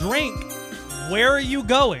at drink. Where are you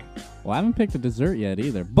going? Well, I haven't picked a dessert yet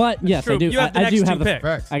either. But yes, true. I do. You have the I next do two have the picks.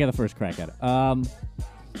 Facts. I got the first crack at it.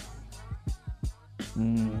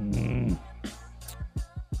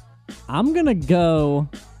 I'm gonna go.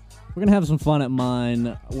 We're gonna have some fun at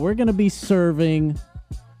mine. We're gonna be serving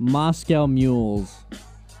Moscow mules.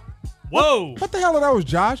 Whoa! What the hell are those,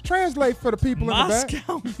 Josh? Translate for the people in the back.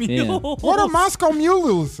 Moscow mules. What are Moscow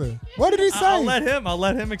mules? What did he say? I'll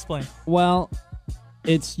let him explain. Well,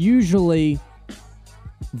 it's usually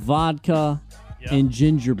vodka and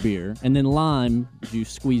ginger beer, and then lime juice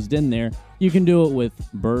squeezed in there. You can do it with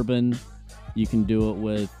bourbon. You can do it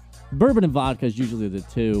with Bourbon and vodka is usually the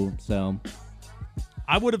two, so.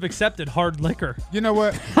 I would have accepted hard liquor. You know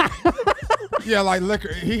what? Yeah, like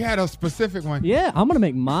liquor. He had a specific one. Yeah, I'm going to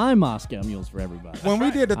make my Moscow Mules for everybody. When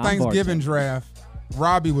we did the Thanksgiving draft,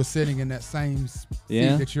 Robbie was sitting in that same seat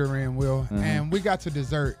that you're in, Will, and we got to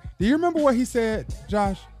dessert. Do you remember what he said,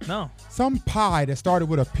 Josh? No. Some pie that started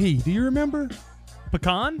with a P. Do you remember?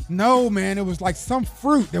 Pecan? No, man. It was like some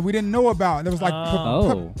fruit that we didn't know about. It was like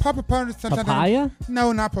papaya?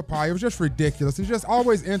 No, not papaya. It was just ridiculous. It's just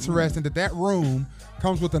always interesting that room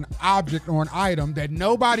comes with an object or an item that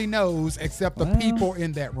nobody knows except the people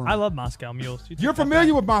in that room. I love Moscow Mules. You're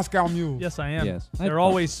familiar with Moscow Mules? Yes, I am. Yes. They're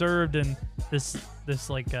always served in this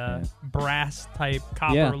like brass type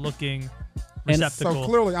copper looking receptacle. So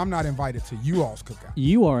clearly I'm not invited to you all's cookout.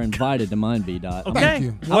 You are invited to mine, B-Dot. Okay. Thank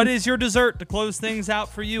you. What is your dessert to close things out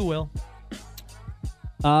for you, Will?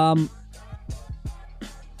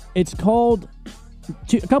 It's called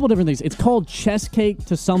a couple different things. It's called chess cake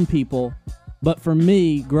to some people, but for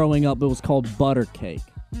me, growing up, it was called butter cake.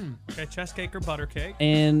 Okay, chess cake or butter cake.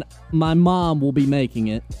 And my mom will be making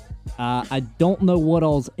it. I don't know what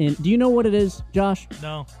all's in. Do you know what it is, Josh?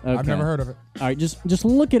 No. Okay. I've never heard of it. All right, just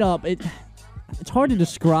look it up. It's hard to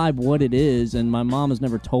describe what it is, and my mom has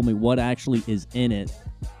never told me what actually is in it.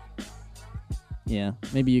 Yeah,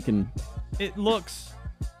 maybe you can. It looks.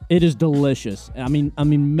 It is delicious. I mean,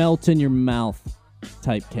 melt in your mouth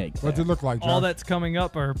type cake. What's it look like, Josh? All that's coming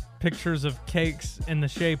up are pictures of cakes in the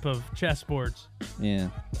shape of chessboards. Yeah.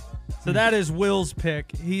 So that is Will's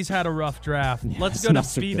pick. He's had a rough draft. Yeah, Let's go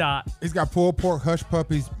to B-Daht. He's got pulled pork, hush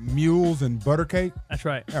puppies, mules, and butter cake. That's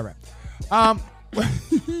right. All right.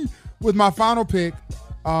 With my final pick,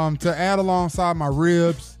 to add alongside my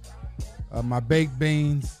ribs, my baked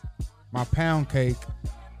beans, my pound cake,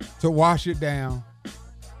 to wash it down,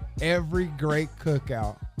 every great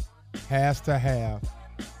cookout has to have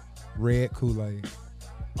red Kool-Aid.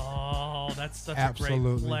 Oh, that's such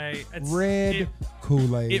Absolutely. a great play. Red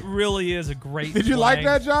Kool-Aid. It really is a great Did you play like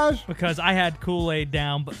that, Josh? Because I had Kool-Aid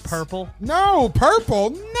down, but purple. No,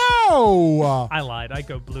 purple. No. I lied. I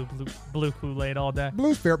go blue Kool-Aid all day.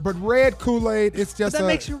 Blue's fair, but red Kool-Aid, it's just But that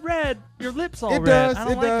makes you red. Your lips all It red. does. I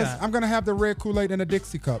don't It like does. that. I'm going to have the red Kool-Aid in a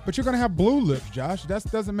Dixie cup. But you're going to have blue lips, Josh. That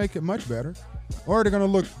doesn't make it much better. Or they're going to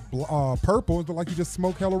look purple and look like you just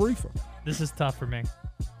smoked hella reefer. This is tough for me.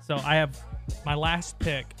 So I have my last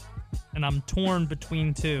pick, and I'm torn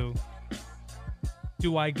between two.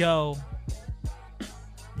 Do I go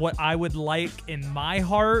what I would like in my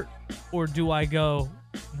heart, or do I go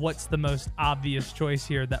what's the most obvious choice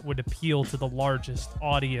here that would appeal to the largest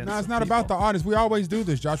audience? No, it's not about the audience. We always do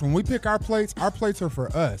this, Josh. When we pick our plates are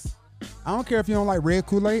for us. I don't care if you don't like red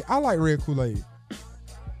Kool-Aid. I like red Kool-Aid.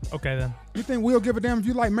 Okay, then. You think we'll give a damn if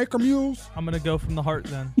you like Maker Mules? I'm going to go from the heart,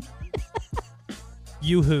 then.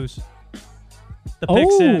 Yoohoos. The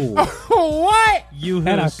pick's in. What?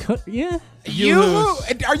 Yoohoos. Yeah.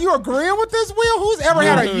 Yoohoo? Are you agreeing with this, Will? Who's ever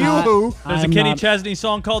had a Yoohoo? There's a Kenny Chesney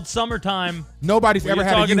song called Summertime. Nobody's ever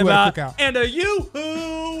had a Yoohoo at a cookout. And a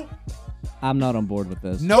Yoo-hoo. I'm not on board with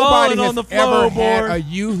this. Nobody has on the floor, ever had board. a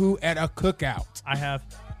Yoo-hoo at a cookout. I have.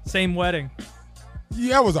 Same wedding.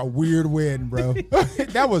 Yeah, that was a weird wedding, bro.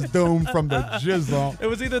 That was doomed from the jizzle. It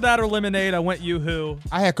was either that or lemonade. I went Yoo-hoo.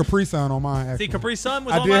 I had Capri Sun on mine, actually. See, Capri Sun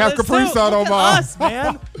was I on did my have list Capri too. Sun Look on mine. at us,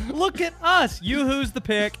 man. Look at us. Yoo-hoo's the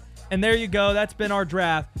pick. And there you go. That's been our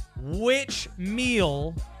draft. Which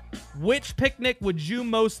picnic would you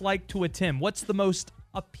most like to attend? What's the most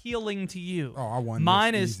appealing to you? Oh, I won.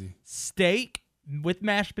 Mine is easy. steak with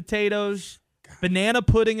mashed potatoes, banana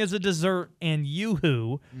pudding as a dessert, and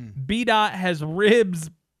Yoo-hoo. B-Daht has ribs,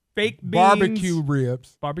 baked beans. Barbecue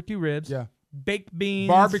ribs. Yeah. Baked beans.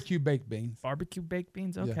 Barbecue baked beans. Barbecue baked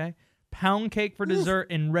beans, okay. Yeah. Pound cake for dessert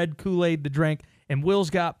and red Kool-Aid to drink. And Will's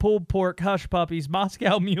got pulled pork, hush puppies,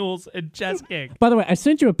 Moscow mules, and chess cake. By the way, I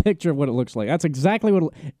sent you a picture of what it looks like. That's exactly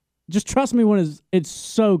what just trust me when it's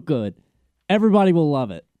so good. Everybody will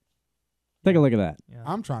love it. Take a look at that. Yeah.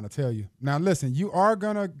 I'm trying to tell you. Now, listen, you are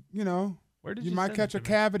going to, Where did you you might send catch it a to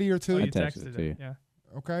me? cavity or two. Oh, you I texted texted it to you. Yeah.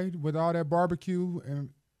 Okay, with all that barbecue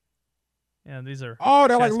and These are.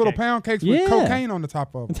 they're like chess little cake. pound cakes Yeah. with cocaine on the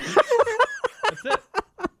top of them. That's it.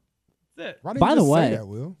 That's it. Why didn't By you the just way- say that,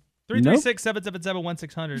 Will?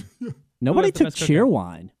 336-777-1600. Nobody Who has the took best cooking?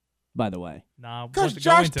 Cheerwine, by the way. Nah, Because wasn't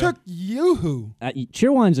Josh going to. took Yoo-hoo.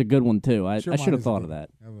 Cheerwine's a good one, too. I Cheerwine should have is thought good. of that.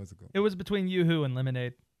 That was a good one. It was between Yoo-hoo and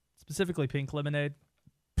lemonade, specifically pink lemonade.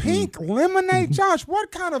 Pink lemonade? Josh, what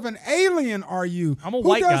kind of an alien are you? I'm a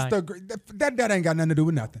white guy. That ain't got nothing to do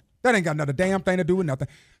with nothing. That ain't got not a damn thing to do with nothing.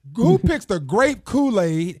 Who picks the grape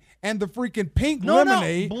Kool-Aid and the freaking pink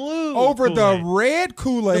lemonade blue over Kool-Aid. the red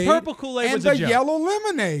Kool-Aid, The purple Kool-Aid and was the a joke. yellow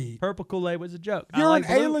lemonade. Purple Kool-Aid was a joke. You're I like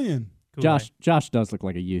an blue alien. Kool-Aid. Josh does look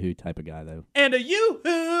like a Yoohoo type of guy, though. And a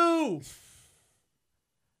Yoohoo!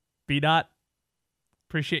 B-Daht,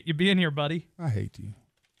 appreciate you being here, buddy. I hate you.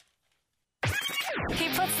 He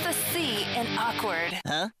puts the C in awkward.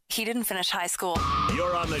 Huh? He didn't finish high school.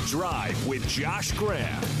 You're on the drive with Josh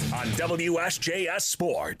Graham on WSJS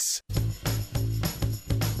Sports.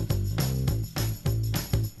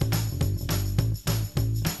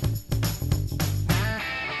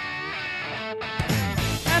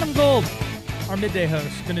 Adam Gold, our midday host,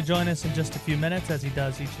 going to join us in just a few minutes, as he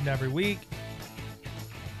does each and every week.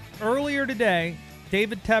 Earlier today,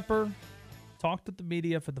 David Tepper talked with the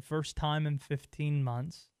media for the first time in 15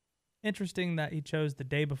 months. Interesting that he chose the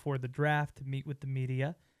day before the draft to meet with the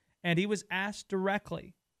media. And he was asked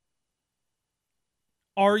directly,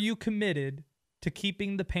 are you committed to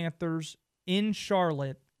keeping the Panthers in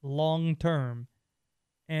Charlotte long term?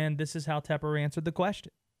 And this is how Tepper answered the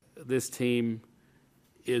question. This team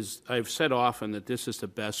is, I've said often that this is the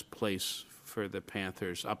best place for the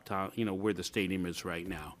Panthers uptown, where the stadium is right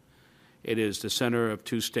now. It is the center of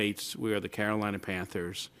two states. We are the Carolina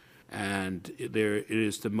Panthers, and it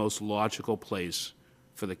is the most logical place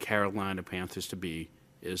for the Carolina Panthers to be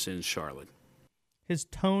is in Charlotte. His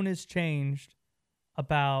tone has changed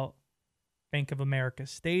about Bank of America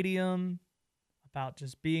Stadium, about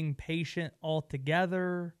just being patient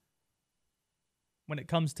altogether. When it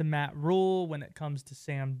comes to Matt Rule, when it comes to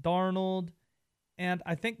Sam Darnold. And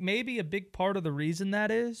I think maybe a big part of the reason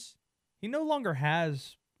that is he no longer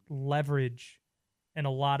has leverage in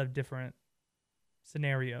a lot of different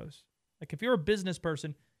scenarios. Like if you're a business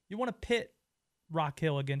person, you want to pit Rock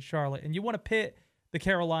Hill against Charlotte, and you want to pit the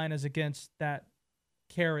Carolinas against that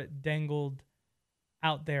carrot dangled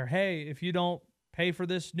out there. Hey, if you don't pay for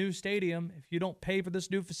this new stadium, if you don't pay for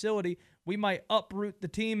this new facility, we might uproot the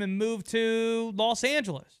team and move to Los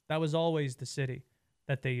Angeles. That was always the city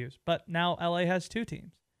that they used. But now LA has two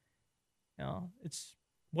teams. It's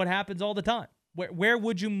what happens all the time. Where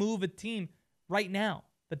would you move a team right now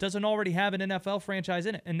that doesn't already have an NFL franchise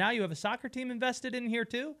in it? And now you have a soccer team invested in here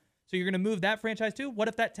too? So you're going to move that franchise too? What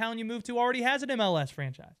if that town you move to already has an MLS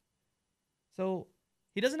franchise? So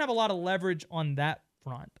he doesn't have a lot of leverage on that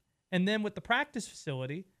front. And then with the practice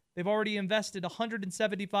facility, they've already invested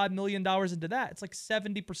 $175 million into that. It's like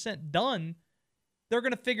 70% done. They're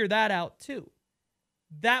going to figure that out too.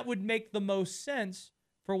 That would make the most sense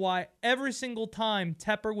for why every single time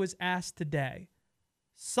Tepper was asked today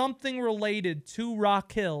something related to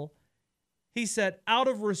Rock Hill, he said, out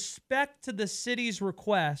of respect to the city's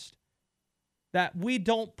request that we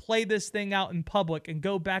don't play this thing out in public and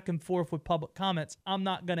go back and forth with public comments, I'm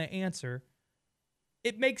not going to answer.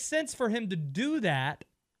 It makes sense for him to do that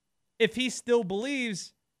if he still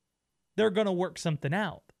believes they're going to work something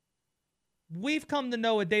out. We've come to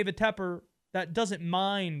know a David Tepper that doesn't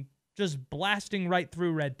mind just blasting right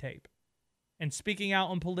through red tape and speaking out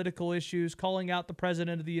on political issues, calling out the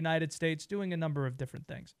President of the United States, doing a number of different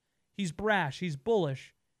things. He's brash. He's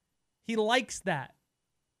bullish. He likes that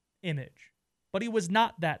image, but he was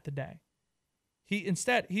not that today.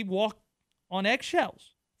 Instead, he walked on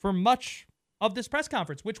eggshells for much of this press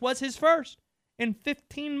conference, which was his first in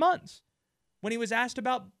 15 months. When he was asked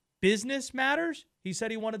about business matters, he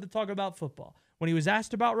said he wanted to talk about football. When he was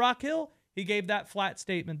asked about Rock Hill, he gave that flat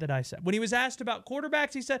statement that I said. When he was asked about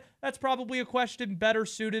quarterbacks, he said that's probably a question better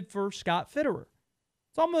suited for Scott Fitterer.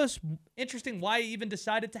 It's almost interesting why he even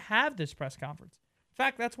decided to have this press conference. In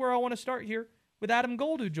fact, that's where I want to start here with Adam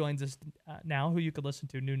Gold, who joins us now, who you could listen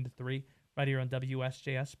to noon to 3 right here on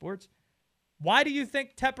WSJS Sports. Why do you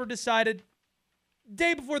think Tepper decided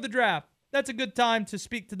day before the draft that's a good time to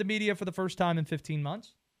speak to the media for the first time in 15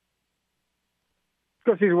 months?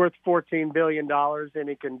 Because he's worth $14 billion and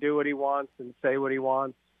he can do what he wants and say what he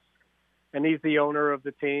wants. And he's the owner of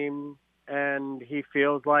the team, and he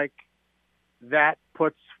feels like that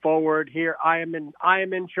puts forward here, I am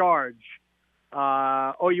in charge.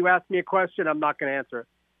 You asked me a question, I'm not going to answer it.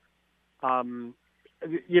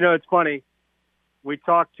 It's funny. We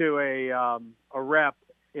talked to a rep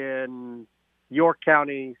in York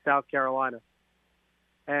County, South Carolina,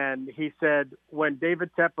 and he said when David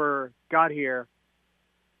Tepper got here,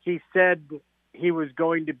 he said he was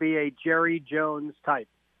going to be a Jerry Jones type.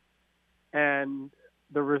 And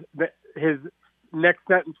his next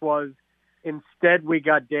sentence was, instead we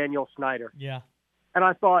got Daniel Snyder. Yeah. And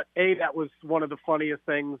I thought, that was one of the funniest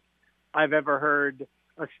things I've ever heard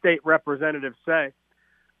a state representative say.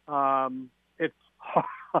 It's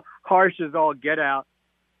harsh as all get out,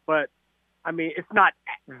 but I mean, it's not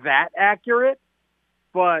that accurate,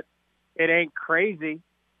 but It ain't crazy.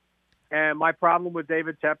 And my problem with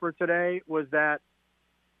David Tepper today was that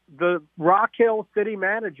the Rock Hill city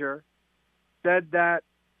manager said that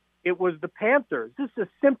it was the Panthers. This is a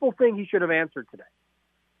simple thing he should have answered today.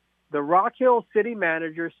 The Rock Hill city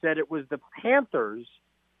manager said it was the Panthers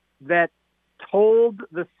that told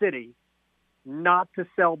the city not to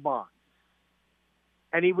sell bonds.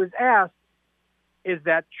 And he was asked, is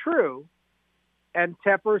that true? And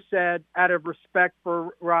Tepper said, out of respect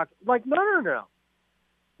for Rock, like, no.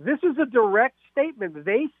 This is a direct statement.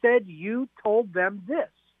 They said you told them this.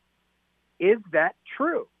 Is that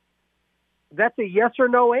true? That's a yes or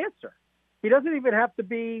no answer. He doesn't even have to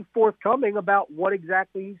be forthcoming about what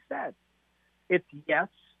exactly he said. It's yes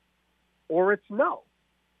or it's no.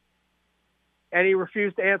 And he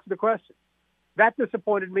refused to answer the question. That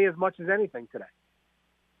disappointed me as much as anything today.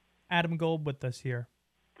 Adam Gold with us here.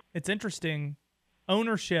 It's interesting.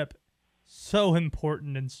 Ownership, so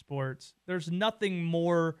important in sports. There's nothing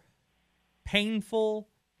more painful,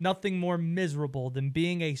 nothing more miserable than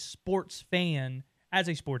being a sports fan, as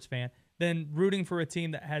a sports fan, than rooting for a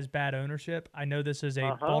team that has bad ownership. I know this is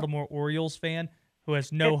a Baltimore Orioles fan who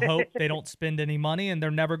has no hope. They don't spend any money, and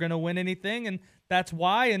they're never going to win anything, and that's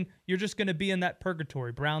why, and you're just going to be in that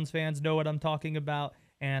purgatory. Browns fans know what I'm talking about,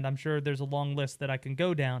 and I'm sure there's a long list that I can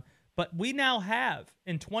go down. But we now have,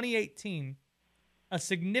 in 2018, a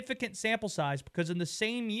significant sample size because in the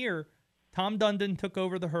same year, Tom Dundon took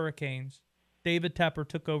over the Hurricanes. David Tepper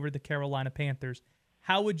took over the Carolina Panthers.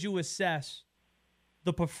 How would you assess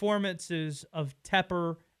the performances of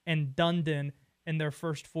Tepper and Dundon in their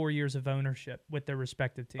first 4 years of ownership with their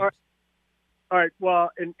respective teams? All right.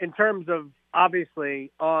 Well, in terms of obviously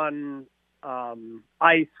on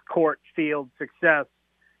ice, court, field success,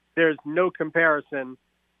 there's no comparison.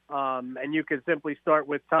 And you can simply start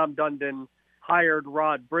with Tom Dundon hired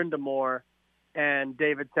Rod Brindamore and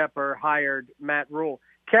David Tepper hired Matt Rule.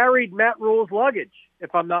 Carried Matt Rule's luggage,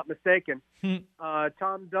 if I'm not mistaken.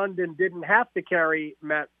 Tom Dundon didn't have to carry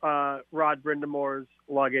Rod Brindamore's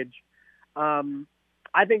luggage.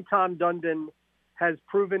 I think Tom Dundon has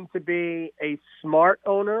proven to be a smart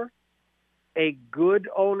owner, a good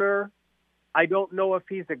owner. I don't know if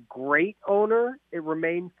he's a great owner. It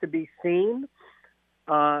remains to be seen.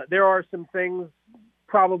 There are some things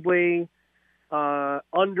probably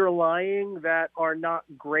underlying that are not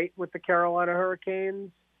great with the Carolina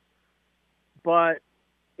Hurricanes. But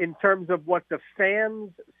in terms of what the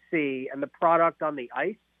fans see and the product on the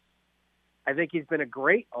ice, I think he's been a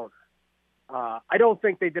great owner. I don't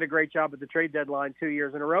think they did a great job at the trade deadline 2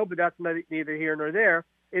 years in a row, but that's neither here nor there.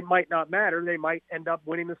 It might not matter. They might end up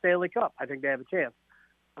winning the Stanley Cup. I think they have a chance.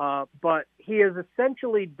 But he has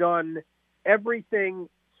essentially done everything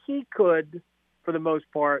he could, for the most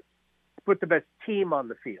part, to put the best team on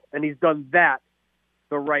the field. And he's done that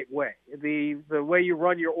the right way. The way you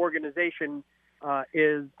run your organization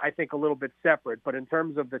is, I think, a little bit separate. But in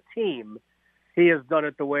terms of the team, he has done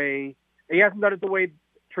it the way – he hasn't done it the way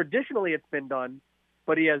traditionally it's been done,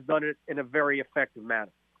 but he has done it in a very effective manner.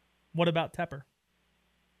 What about Tepper?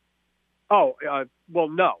 Well,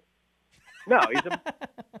 no. No, he's a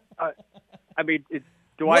I mean,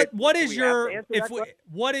 what is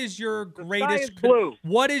your greatest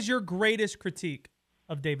critique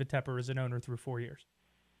of David Tepper as an owner through 4 years?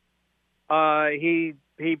 He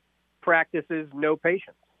practices no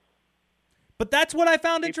patience. But that's what I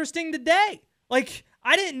found interesting today. Like,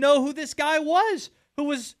 I didn't know who this guy was, who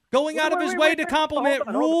was going out of his way to compliment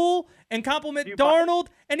Rule and compliment Darnold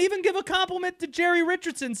and even give a compliment to Jerry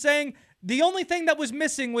Richardson, saying the only thing that was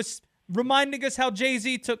missing was reminding us how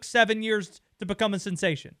Jay-Z took 7 years to become a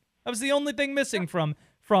sensation. That was the only thing missing from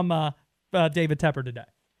David Tepper today.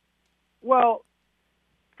 Well,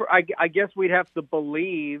 I guess we'd have to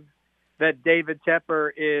believe that David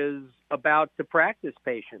Tepper is about to practice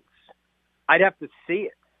patience. I'd have to see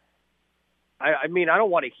it. I mean, I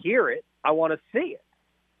don't want to hear it. I want to see it.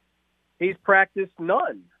 He's practiced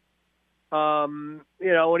none. When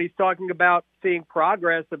he's talking about seeing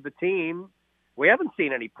progress of the team, we haven't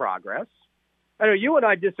seen any progress. I know you and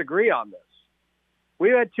I disagree on this.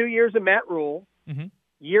 We had 2 years of Matt Rule. Mm-hmm.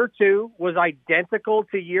 Year 2 was identical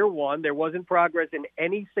to year 1. There wasn't progress in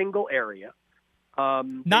any single area.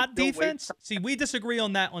 Not defense? See, we disagree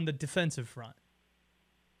on that on the defensive front.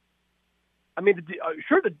 I mean,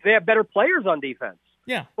 sure, they have better players on defense.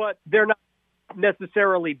 Yeah. But they're not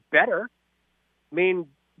necessarily better. I mean,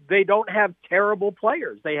 they don't have terrible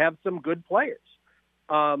players. They have some good players.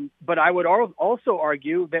 But I would also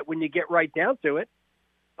argue that when you get right down to it,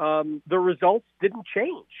 the results didn't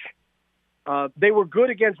change. They were good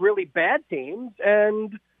against really bad teams,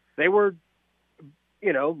 and they were,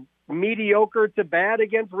 mediocre to bad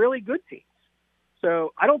against really good teams.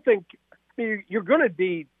 So I don't think you're going to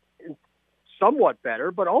be somewhat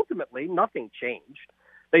better, but ultimately nothing changed.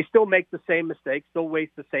 They still make the same mistakes, still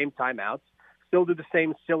waste the same timeouts, still do the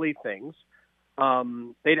same silly things.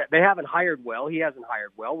 They haven't hired well. He hasn't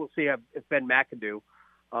hired well. We'll see if Ben McAdoo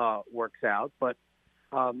works out. But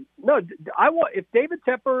no, if David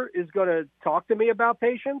Tepper is going to talk to me about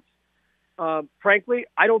patience, frankly,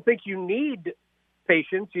 I don't think you need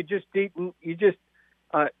patience. You just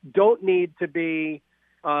don't need to be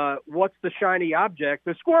what's the shiny object?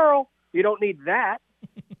 The squirrel. You don't need that.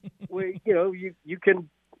 You can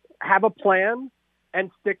have a plan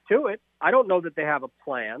and stick to it. I don't know that they have a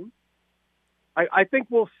plan. I think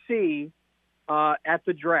we'll see at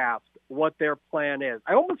the draft what their plan is.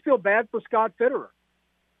 I almost feel bad for Scott Fitterer.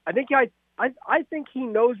 I think he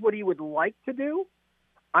knows what he would like to do.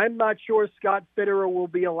 I'm not sure Scott Fitterer will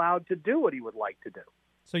be allowed to do what he would like to do.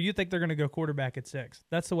 So you think they're going to go quarterback at 6?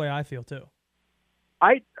 That's the way I feel too.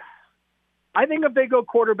 I think if they go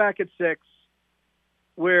quarterback at 6,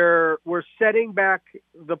 we're setting back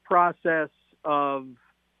the process of,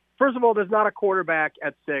 first of all, there's not a quarterback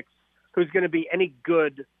at 6 who's going to be any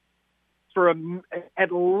good for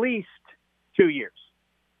at least 2 years.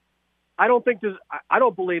 I don't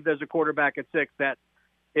believe there's a quarterback at 6 that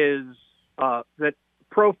is that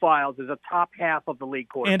profiles as a top half of the league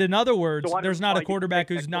quarterback. And in other words, there's not a quarterback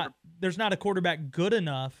there's not a quarterback good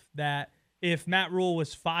enough that if Matt Rule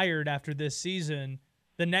was fired after this season,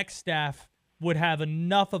 the next staff would have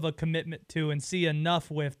enough of a commitment to and see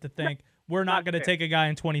enough with to think we're not going to take a guy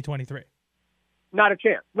in 2023. Not a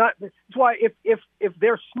chance. That's why if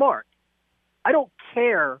they're smart, I don't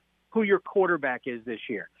care who your quarterback is this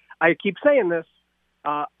year. I keep saying this.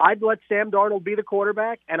 I'd let Sam Darnold be the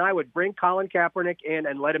quarterback, and I would bring Colin Kaepernick in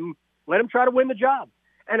and let him try to win the job.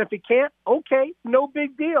 And if he can't, okay, no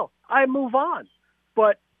big deal. I move on.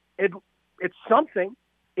 But it's something.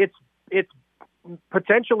 It's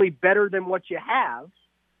potentially better than what you have.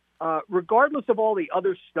 Regardless of all the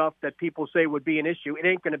other stuff that people say would be an issue, it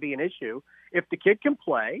ain't going to be an issue. If the kid can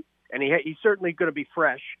play, and he's certainly going to be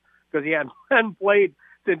fresh because he hadn't played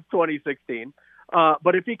since 2016.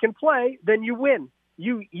 But if he can play, then you win.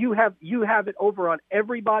 You have it over on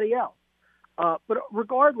everybody else. But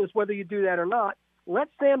regardless whether you do that or not, let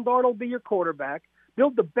Sam Darnold be your quarterback.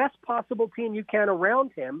 Build the best possible team you can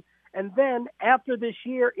around him. And then after this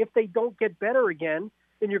year, if they don't get better again,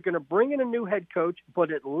 then you're going to bring in a new head coach,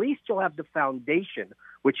 but at least you'll have the foundation,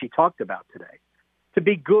 which he talked about today, to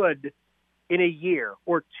be good in a year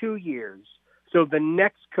or 2 years so the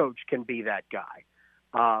next coach can be that guy.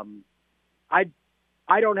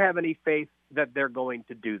 I don't have any faith that they're going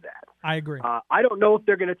to do that. I agree. I don't know if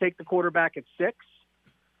they're going to take the quarterback at 6,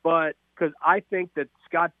 but because I think that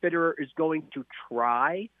Scott Fitterer is going to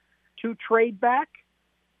try to trade back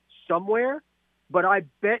somewhere. But I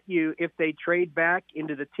bet you if they trade back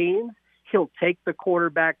into the teens, he'll take the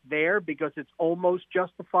quarterback there because it's almost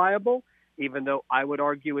justifiable, even though I would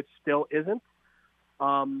argue it still isn't.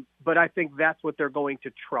 But I think that's what they're going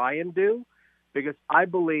to try and do because I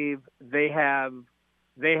believe they have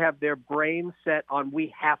their brain set on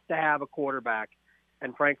we have to have a quarterback.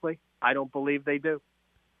 And frankly, I don't believe they do.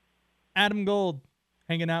 Adam Gold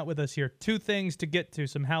hanging out with us here. 2 things to get to,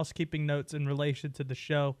 some housekeeping notes in relation to the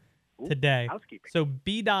show today. So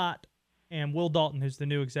B-Daht and Will Dalton, who's the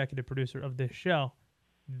new executive producer of this show,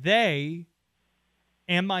 they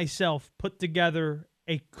and myself put together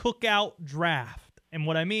a cookout draft. And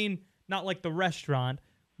what I mean, not like the restaurant,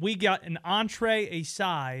 we got an entree, a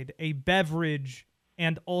side, a beverage,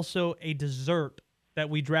 and also a dessert that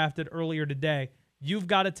we drafted earlier today. You've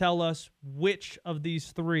got to tell us which of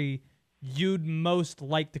these 3 you'd most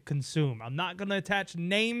like to consume. I'm not going to attach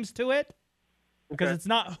names to it because it's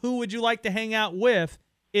not who would you like to hang out with.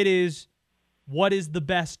 It is what is the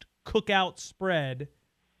best cookout spread.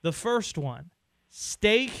 The first one,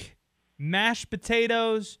 steak, mashed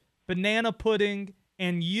potatoes, banana pudding,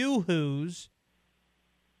 and Yoo-Hoo's,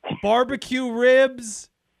 barbecue ribs,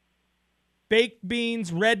 baked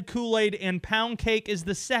beans, red Kool-Aid, and pound cake is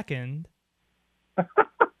the second.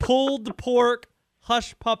 Pulled pork,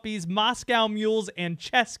 hush puppies, Moscow mules, and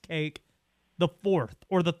chest cake, the fourth,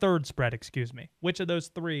 or the third spread, excuse me. Which of those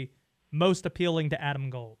 3 most appealing to Adam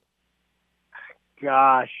Gold?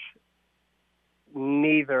 Gosh,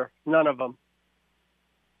 neither. None of them.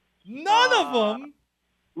 None of them?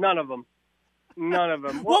 None of them. None of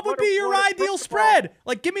them. What would be your ideal spread?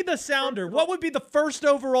 Like, give me the sounder. What would be the first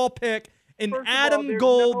overall pick in Adam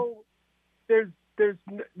Gold? There's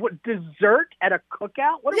what, dessert at a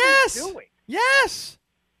cookout? What are we doing? Yes.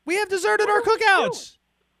 We have dessert at our cookouts.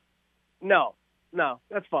 No. No,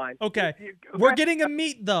 that's fine. Okay. We're getting a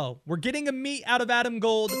meet, though. We're getting a meet out of Adam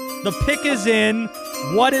Gold. The pick is in.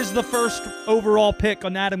 What is the first overall pick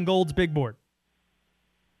on Adam Gold's big board?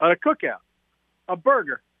 A cookout. A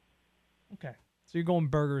burger. Okay. So you're going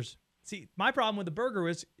burgers. See, my problem with the burger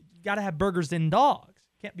is you got to have burgers and dogs.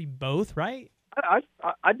 Can't be both, right? I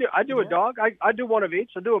do a dog. I do one of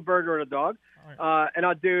each. I do a burger and a dog. Right. And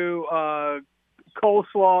I do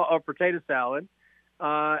coleslaw or potato salad.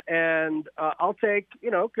 And I'll take,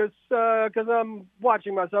 because I'm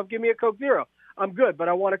watching myself, give me a Coke Zero. I'm good, but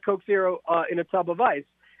I want a Coke Zero in a tub of ice.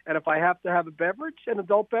 And if I have to have a beverage, an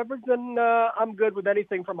adult beverage, then I'm good with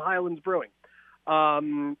anything from Highlands Brewing,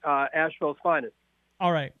 Asheville's finest.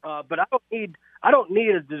 All right. But I don't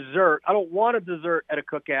need a dessert. I don't want a dessert at a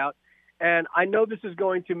cookout. And I know this is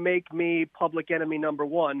going to make me public enemy number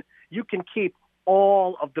one. You can keep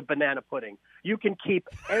all of the banana pudding. You can keep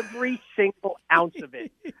every single ounce of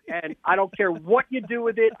it. And I don't care what you do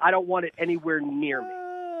with it. I don't want it anywhere near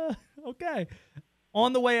me. Okay.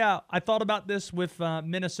 On the way out, I thought about this with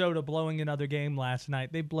Minnesota blowing another game last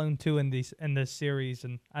night. They've blown 2 in this series,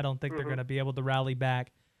 and I don't think they're going to be able to rally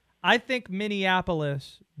back. I think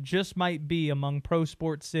Minneapolis just might be among pro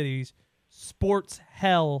sports cities, sports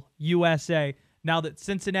hell USA. Now that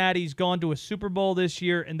Cincinnati's gone to a Super Bowl this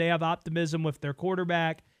year and they have optimism with their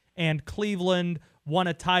quarterback, and Cleveland won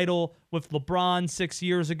a title with LeBron 6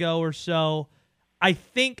 years ago or so,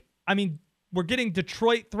 we're getting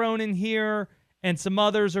Detroit thrown in here, and some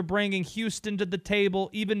others are bringing Houston to the table,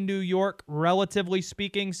 even New York, relatively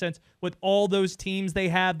speaking, since with all those teams they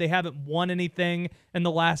haven't won anything in the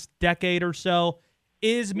last decade or so.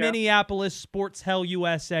 Is Minneapolis sports hell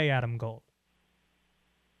USA, Adam Gold?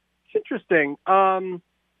 It's interesting. Well,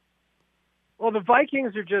 the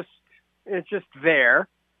Vikings are just there.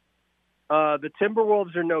 The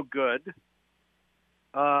Timberwolves are no good.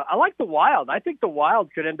 I like the Wild. I think the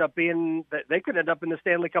Wild could end up in the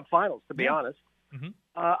Stanley Cup Finals, to be honest. Mm-hmm.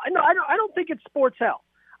 I don't think it's sports hell.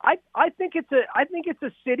 I think it's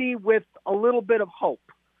a city with a little bit of hope.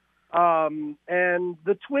 And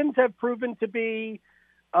the Twins have proven to be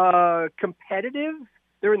competitive.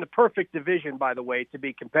 They're in the perfect division, by the way, to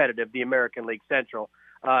be competitive, the American League Central.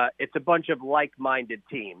 It's a bunch of like-minded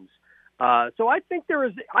teams. So I think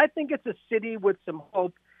it's a city with some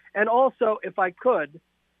hope. And also, if I could,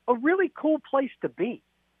 a really cool place to be.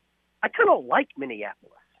 I kind of like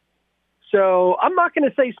Minneapolis. So I'm not going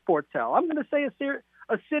to say sports hell. I'm going to say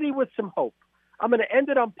a city with some hope. I'm going to end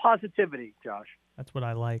it on positivity, Josh. That's what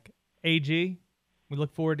I like. AG, we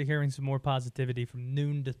look forward to hearing some more positivity from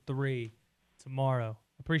noon to 3 tomorrow.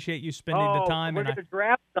 Appreciate you spending the time. We're going to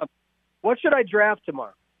draft something. What should I draft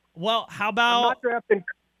tomorrow? Well, how about... I'm not drafting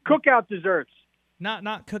cookout desserts.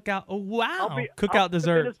 Not cookout. Oh, wow. Cookout I'll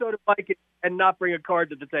desserts. Minnesota Vikings and not bring a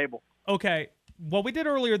card to the table. Okay. What we did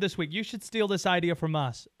earlier this week, you should steal this idea from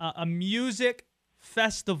us. A music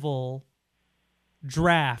festival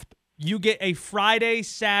draft. You get a Friday,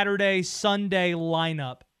 Saturday, Sunday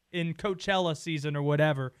lineup in Coachella season or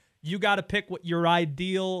whatever. You got to pick what your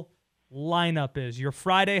ideal lineup is. Your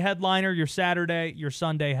Friday headliner, your Saturday, your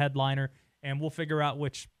Sunday headliner, and we'll figure out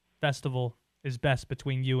which festival is best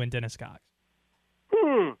between you and Dennis Cox.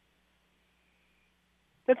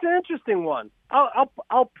 That's an interesting one.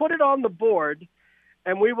 I'll put it on the board,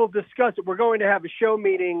 and we will discuss it. We're going to have a show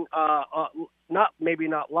meeting, not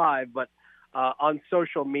live, but on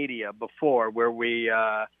social media before, where we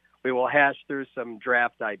will hash through some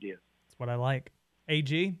draft ideas. That's what I like.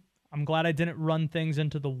 AG, I'm glad I didn't run things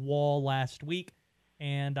into the wall last week,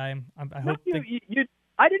 and I hope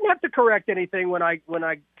I didn't have to correct anything when I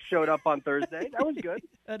showed up on Thursday. That was good.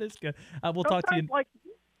 That is good. We'll talk to you. Like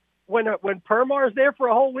when Permar's there for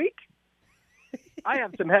a whole week, I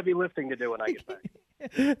have some heavy lifting to do when I get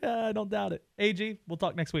back. I don't doubt it. AG, we'll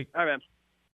talk next week. All right, man.